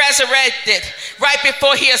was resurrected, right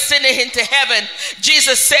before he ascended into heaven,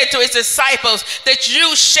 Jesus said to his disciples that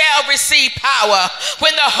you shall receive power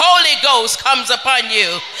when the Holy Ghost comes upon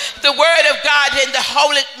you. The word of God in the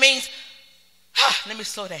holy means, let me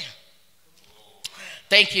slow down.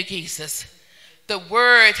 Thank you, Jesus. The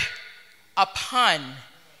word upon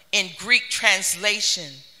in Greek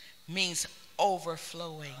translation means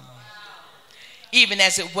overflowing. Even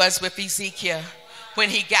as it was with Ezekiel when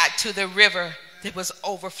he got to the river that was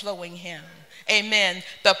overflowing him. Amen.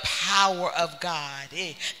 The power of God,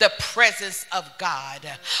 the presence of God,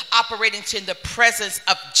 operating in the presence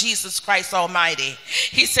of Jesus Christ Almighty.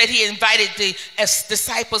 He said he invited the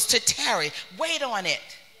disciples to tarry. Wait on it.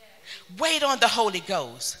 Wait on the Holy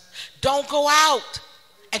Ghost. Don't go out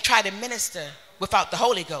and try to minister without the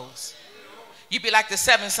Holy Ghost. You'd be like the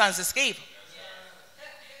 7 sons of Sceva.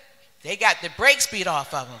 They got the brakes beat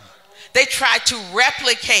off of them. They tried to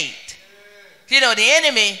replicate. You know, the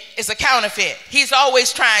enemy is a counterfeit. He's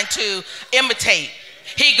always trying to imitate.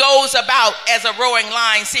 He goes about as a roaring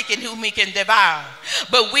lion seeking whom he can devour.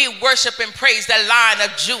 But we worship and praise the Lion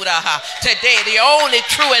of Judah today, the only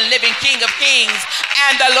true and living King of Kings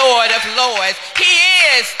and the Lord of Lords. He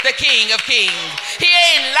is the King of Kings. He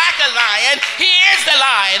ain't like a lion. He is the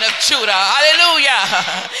Lion of Judah. Hallelujah.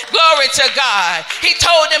 Glory to God. He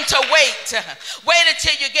told them to wait. Wait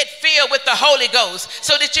until you get filled with the Holy Ghost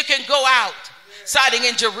so that you can go out siding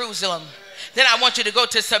in Jerusalem. Then I want you to go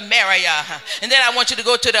to Samaria. And then I want you to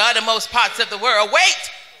go to the uttermost parts of the world.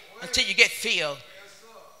 Wait until you get filled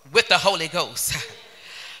with the Holy Ghost.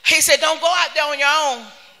 He said, don't go out there on your own.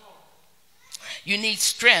 You need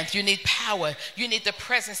strength. You need power. You need the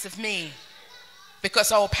presence of me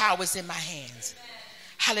because all power is in my hands.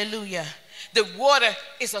 Hallelujah. The water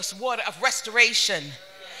is a water of restoration.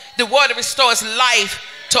 The water restores life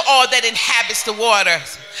to all that inhabits the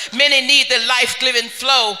waters. Many need the life-giving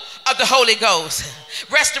flow of the Holy Ghost.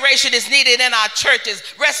 Restoration is needed in our churches.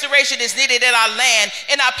 Restoration is needed in our land,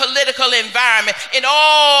 in our political environment, in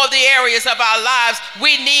all the areas of our lives.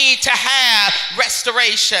 We need to have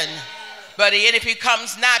restoration. But the enemy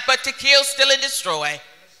comes not but to kill, steal, and destroy.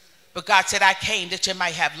 But God said, I came that you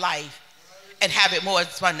might have life and have it more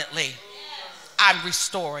abundantly. I'm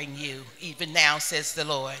restoring you even now, says the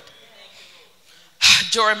Lord.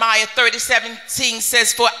 Jeremiah 30:17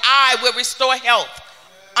 says, for I will restore health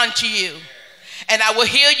unto you, and I will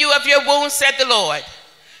heal you of your wounds, said the Lord,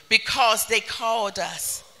 because they called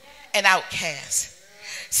us an outcast,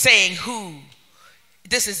 saying, who?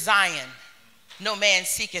 This is Zion, no man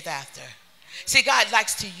seeketh after. See, God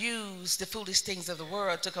likes to use the foolish things of the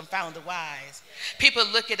world to confound the wise. People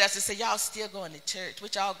look at us and say, y'all still going to church?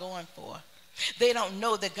 What y'all going for? They don't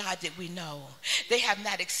know the God that we know. They have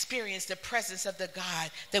not experienced the presence of the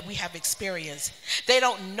God that we have experienced. They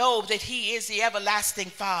don't know that he is the everlasting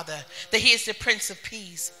Father, that he is the Prince of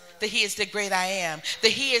Peace, that he is the great I am,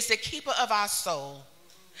 that he is the keeper of our soul,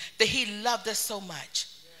 that he loved us so much.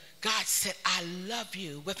 God said, I love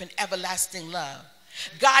you with an everlasting love.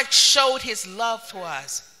 God showed his love for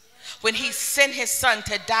us when he sent his son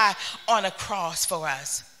to die on a cross for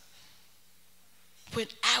us. When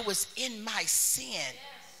I was in my sin,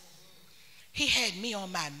 he had me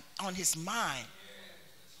on his mind.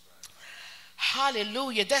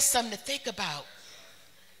 Hallelujah. That's something to think about.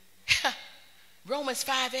 Romans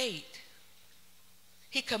 5:8.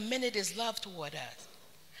 He commended his love toward us,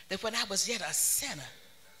 that when I was yet a sinner,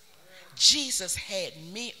 Jesus had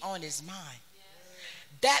me on his mind.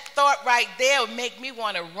 That thought right there would make me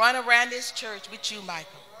want to run around this church with you, Michael.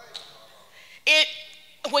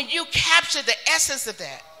 When you capture the essence of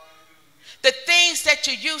that, the things that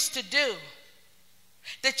you used to do,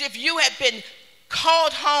 that if you had been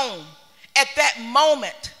called home at that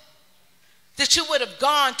moment, that you would have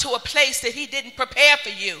gone to a place that he didn't prepare for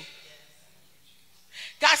you.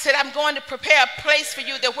 God said, I'm going to prepare a place for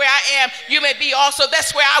you that where I am, you may be also.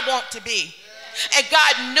 That's where I want to be. And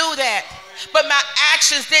God knew that. But my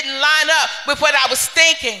actions didn't line up with what I was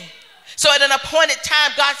thinking. So at an appointed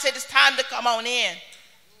time, God said it's time to come on in.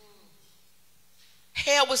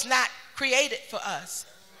 Hell was not created for us.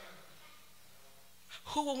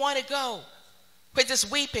 Who would want to go with this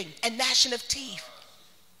weeping and gnashing of teeth?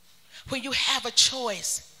 When you have a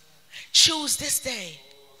choice, choose this day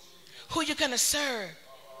who you're going to serve.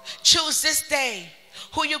 Choose this day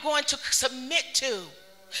who you're going to submit to.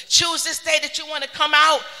 Choose this day that you want to come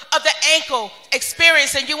out of the ankle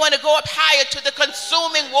experience and you want to go up higher to the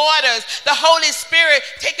consuming waters. The Holy Spirit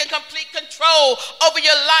taking complete control over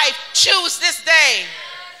your life. Choose this day.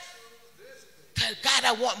 God,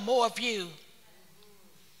 I want more of you.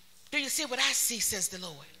 Do you see what I see, says the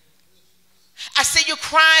Lord? I see you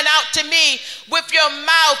crying out to me with your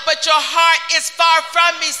mouth, but your heart is far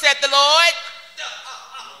from me, said the Lord.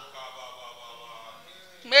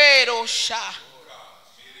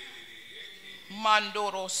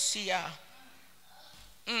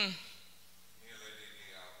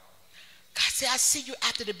 God said, I see you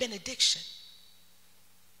after the benediction.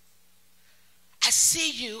 I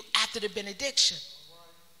see you after the benediction.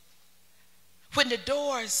 When the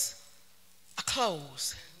doors are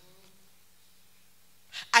closed.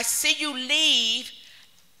 I see you leave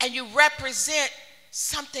and you represent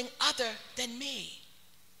something other than me.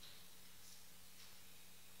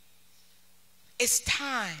 It's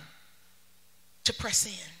time to press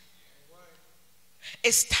in.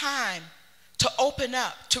 It's time to open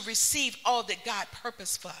up, to receive all that God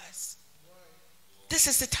purposed for us. This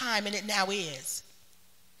is the time, and it now is.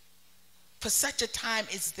 For such a time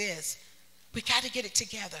as this, we got to get it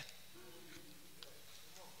together.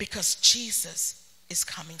 Because Jesus is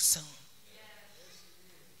coming soon.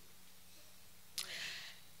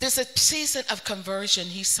 There's a season of conversion.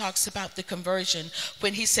 He talks about the conversion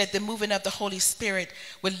when he said the moving of the Holy Spirit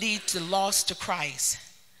will lead the lost to Christ.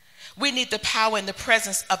 We need the power and the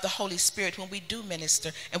presence of the Holy Spirit when we do minister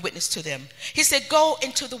and witness to them. He said, go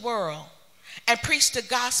into the world and preach the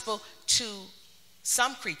gospel to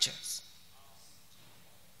some creatures.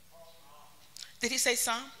 Did he say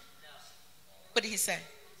some? What did he say?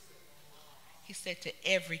 He said to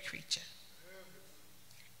every creature.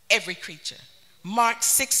 Every creature. Mark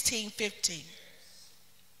 16:15.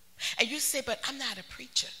 And you say, but I'm not a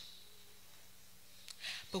preacher.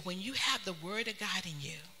 But when you have the word of God in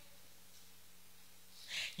you,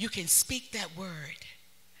 you can speak that word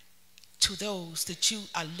to those that you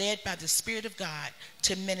are led by the Spirit of God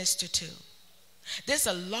to minister to. There's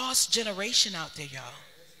a lost generation out there, y'all.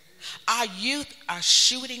 Our youth are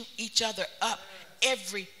shooting each other up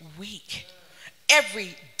every week,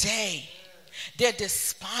 every day. They're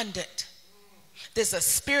despondent. There's a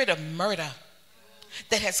spirit of murder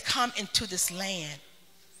that has come into this land.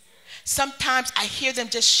 Sometimes I hear them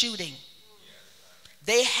just shooting.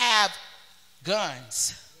 They have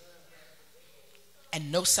guns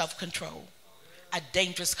and no self-control, a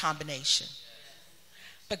dangerous combination.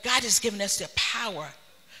 But God has given us the power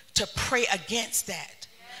to pray against that,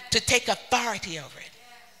 to take authority over it.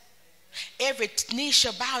 Every knee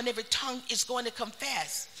shall bow and every tongue is going to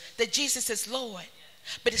confess that Jesus is Lord.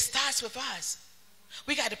 But it starts with us.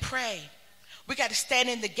 We got to pray. We got to stand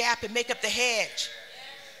in the gap and make up the hedge.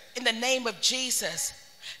 In the name of Jesus,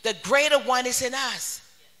 the greater one is in us.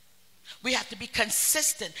 We have to be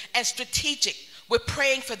consistent and strategic with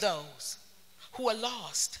praying for those who are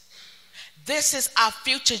lost. This is our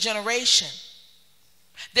future generation.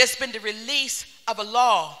 There's been the release of a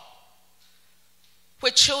law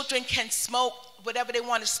where children can smoke whatever they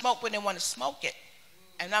want to smoke when they want to smoke it.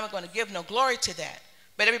 And I'm not going to give no glory to that.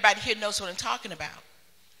 But everybody here knows what I'm talking about.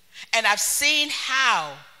 And I've seen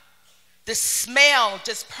how the smell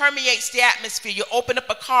just permeates the atmosphere. You open up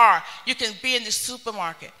a car, you can be in the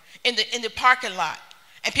supermarket, in the parking lot,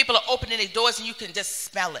 and people are opening their doors and you can just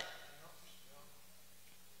smell it.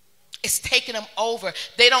 It's taking them over.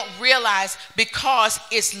 They don't realize because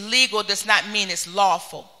it's legal does not mean it's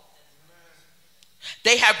lawful.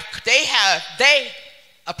 They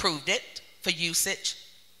approved it for usage.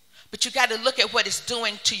 But you got to look at what it's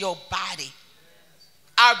doing to your body.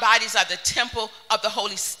 Our bodies are the temple of the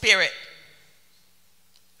Holy Spirit.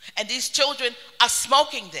 And these children are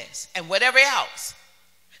smoking this and whatever else.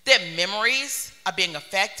 Their memories are being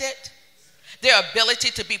affected. Their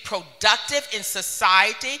ability to be productive in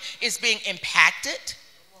society is being impacted.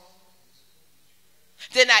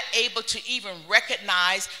 They're not able to even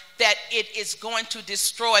recognize that it is going to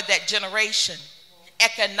destroy that generation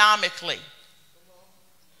economically,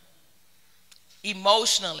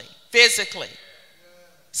 emotionally, physically,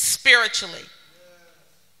 spiritually.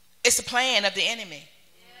 It's a plan of the enemy.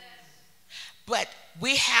 But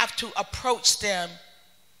we have to approach them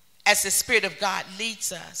as the Spirit of God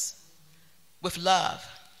leads us, with love,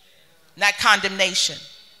 not condemnation.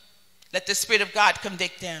 Let the Spirit of God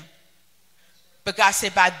convict them. But God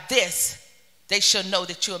said, by this they shall know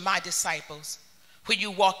that you are my disciples, when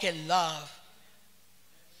you walk in love.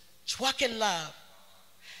 Walk in love.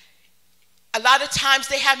 A lot of times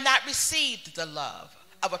they have not received the love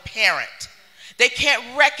of a parent. They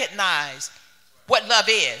can't recognize what love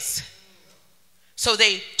is. So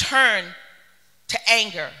they turn to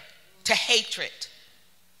anger, to hatred.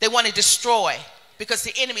 They want to destroy because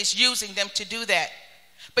the enemy is using them to do that.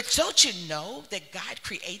 But don't you know that God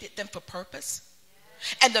created them for purpose?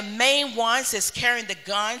 And the main ones that's carrying the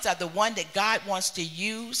guns are the one that God wants to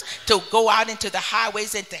use to go out into the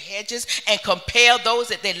highways and the hedges and compel those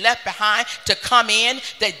that they left behind to come in,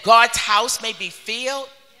 that God's house may be filled.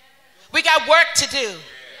 We got work to do.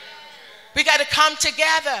 We got to come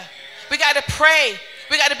together. We got to pray.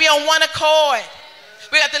 We got to be on one accord.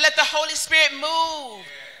 We got to let the Holy Spirit move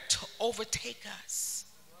to overtake us.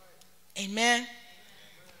 Amen.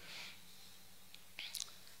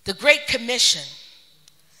 The Great Commission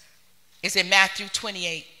is in Matthew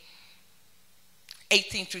 28,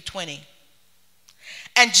 18 through 20.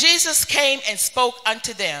 And Jesus came and spoke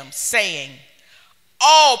unto them, saying,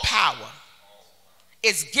 all power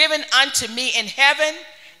is given unto me in heaven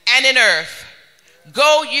and in earth.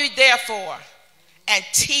 Go you therefore and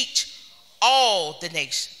teach all the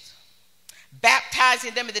nations,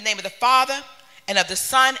 baptizing them in the name of the Father and of the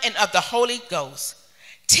Son and of the Holy Ghost,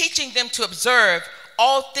 teaching them to observe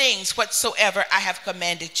all things whatsoever I have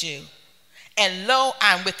commanded you. And lo,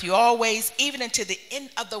 I am with you always, even unto the end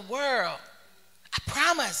of the world. I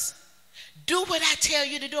promise. Do what I tell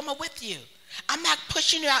you to do. I'm with you. I'm not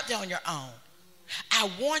pushing you out there on your own.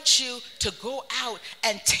 I want you to go out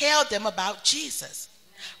and tell them about Jesus.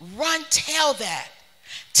 Run, tell that.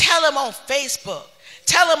 Tell them on Facebook.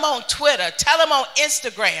 Tell them on Twitter. Tell them on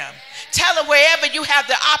Instagram. Tell them wherever you have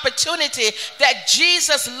the opportunity that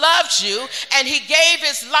Jesus loves you and he gave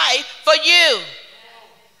his life for you.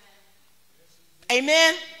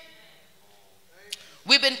 Amen.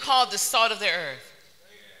 We've been called the salt of the earth.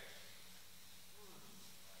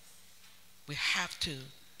 We have to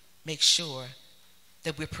make sure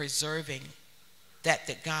that we're preserving that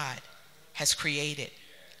God has created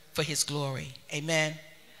for his glory. Amen.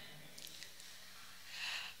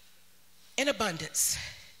 In abundance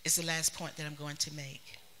is the last point that I'm going to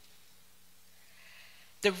make.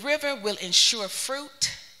 The river will ensure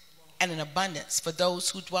fruit and an abundance for those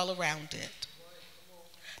who dwell around it.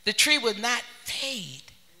 The tree will not fade,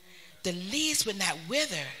 the leaves will not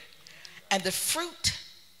wither, and the fruit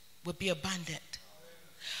will be abundant.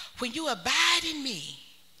 When you abide in me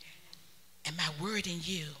and my word in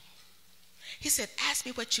you, he said, ask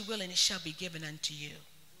me what you will and it shall be given unto you.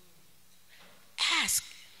 Ask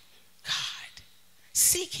God,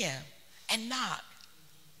 seek him and knock.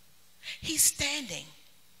 He's standing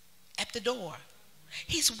at the door.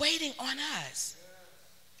 He's waiting on us.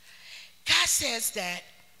 God says that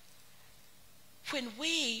when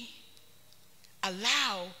we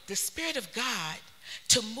allow the Spirit of God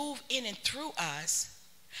to move in and through us,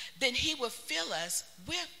 then he will fill us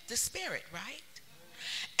with the Spirit, right?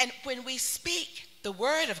 And when we speak the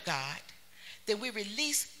word of God, then we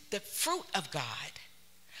release the fruit of God.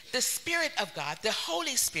 The Spirit of God, the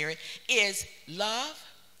Holy Spirit, is love,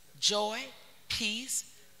 joy,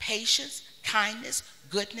 peace, patience, kindness,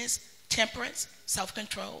 goodness, temperance,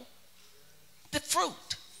 self-control. The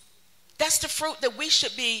fruit. That's the fruit that we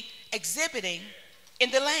should be exhibiting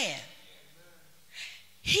in the land.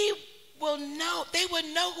 He will know, they will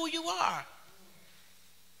know who you are.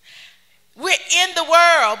 We're in the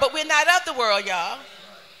world, but we're not of the world, y'all.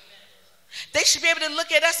 They should be able to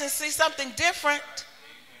look at us and see something different.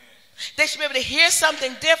 They should be able to hear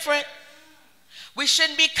something different. We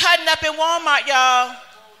shouldn't be cutting up in Walmart, y'all.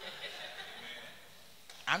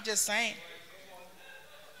 I'm just saying.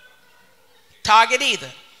 Target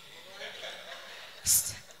either.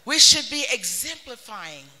 We should be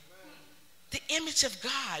exemplifying the image of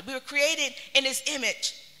God. We were created in his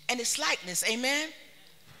image and his likeness. Amen.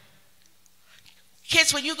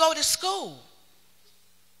 Kids, when you go to school,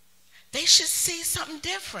 they should see something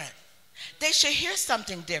different. They should hear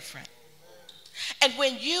something different. And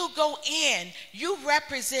when you go in, you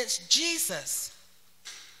represent Jesus.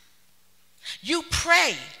 You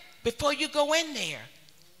pray before you go in there.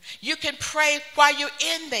 You can pray while you're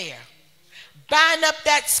in there. Bind up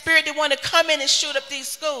that spirit that want to come in and shoot up these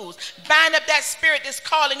schools. Bind up that spirit that's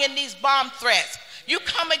calling in these bomb threats. You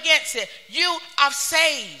come against it. You are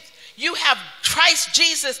saved. You have Christ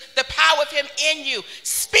Jesus, the power of him in you.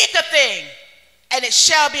 Speak a thing and it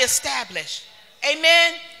shall be established.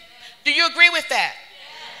 Amen. Do you agree with that?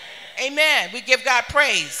 Amen. We give God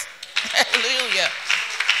praise. Hallelujah.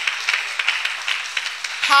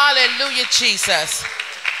 Hallelujah, Jesus.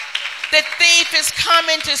 The thief is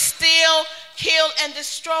coming to steal, kill, and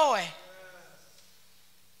destroy.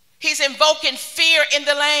 He's invoking fear in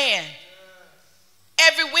the land.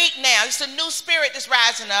 Every week now, it's a new spirit that's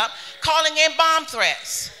rising up, calling in bomb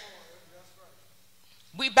threats.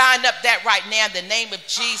 We bind up that right now in the name of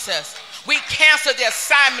Jesus. We cancel the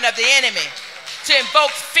assignment of the enemy to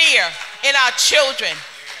invoke fear in our children.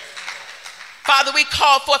 Father, we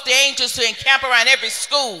call forth the angels to encamp around every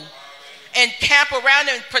school, and camp around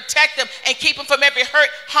them and protect them and keep them from every hurt,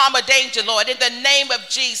 harm, or danger, Lord, in the name of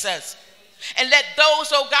Jesus. And let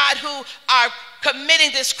those, oh God, who are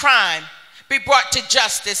committing this crime be brought to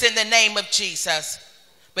justice in the name of Jesus.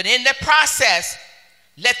 But in the process,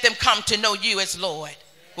 let them come to know you as Lord.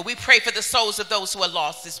 But we pray for the souls of those who are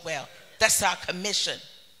lost as well. That's our commission.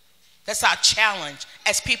 That's our challenge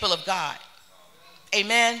as people of God.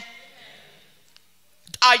 Amen.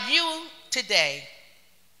 Are you today,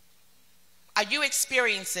 are you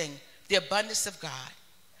experiencing the abundance of God,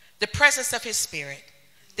 the presence of his spirit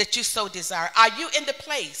that you so desire? Are you in the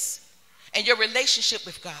place in your relationship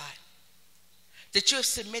with God that you have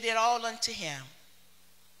submitted all unto him?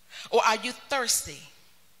 Or are you thirsty?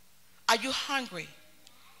 Are you hungry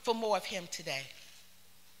for more of him today?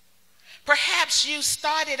 Perhaps you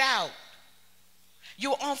started out,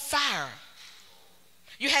 you were on fire.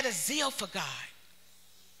 You had a zeal for God.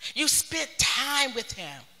 You spent time with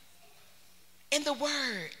him in the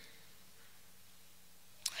word,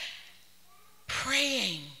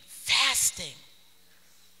 praying, fasting,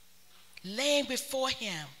 laying before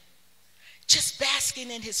him, just basking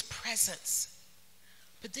in his presence.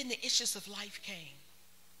 But then the issues of life came.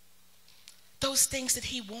 Those things that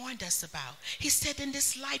he warned us about. He said, in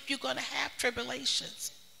this life, you're going to have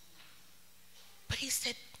tribulations. But he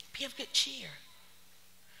said, be of good cheer.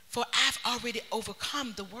 For I've already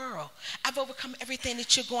overcome the world. I've overcome everything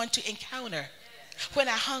that you're going to encounter. When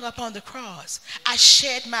I hung up on the cross, I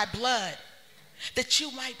shed my blood that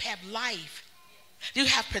you might have life. You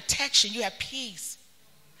have protection. You have peace.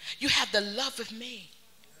 You have the love of me.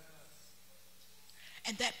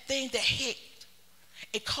 And that thing that hit,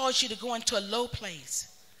 it caused you to go into a low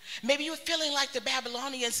place. Maybe you were feeling like the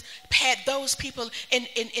Babylonians had those people in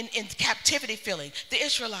captivity feeling, the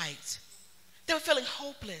Israelites. They were feeling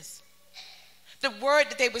hopeless. The word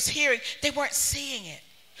that they was hearing, they weren't seeing it.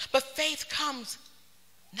 But faith comes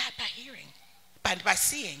not by hearing, by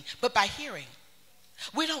seeing, but by hearing.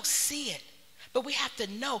 We don't see it, but we have to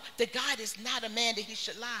know that God is not a man that he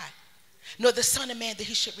should lie, nor the son of man that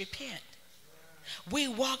he should repent. We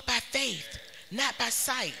walk by faith, not by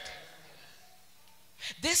sight.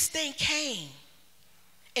 This thing came,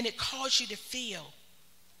 and it caused you to feel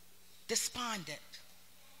despondent.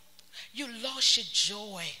 You lost your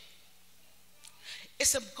joy.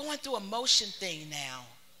 It's a going through a motion thing now.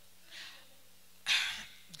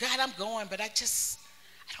 God, I'm going, but I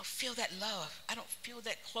don't feel that love. I don't feel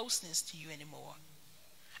that closeness to you anymore.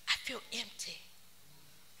 I feel empty.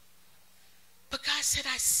 But God said,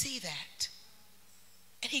 I see that.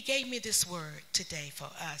 And he gave me this word today for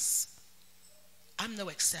us. I'm no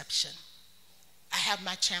exception. I have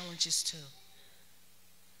my challenges too.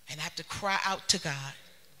 And I have to cry out to God.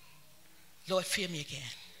 Lord, fill me again.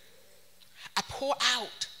 I pour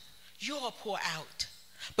out. You all pour out.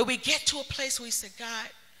 But we get to a place where we say, God,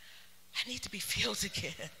 I need to be filled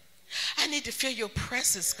again. I need to feel your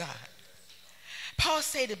presence, God. Paul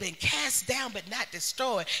said he'd been cast down but not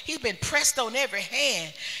destroyed. He's been pressed on every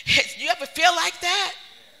hand. You ever feel like that?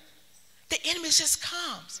 The enemy just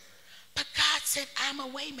comes. But God said, I'm a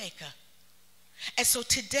way maker. And so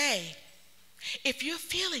today, if you're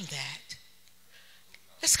feeling that,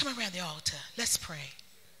 let's come around the altar. Let's pray.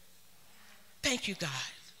 Thank you, God.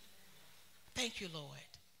 Thank you, Lord.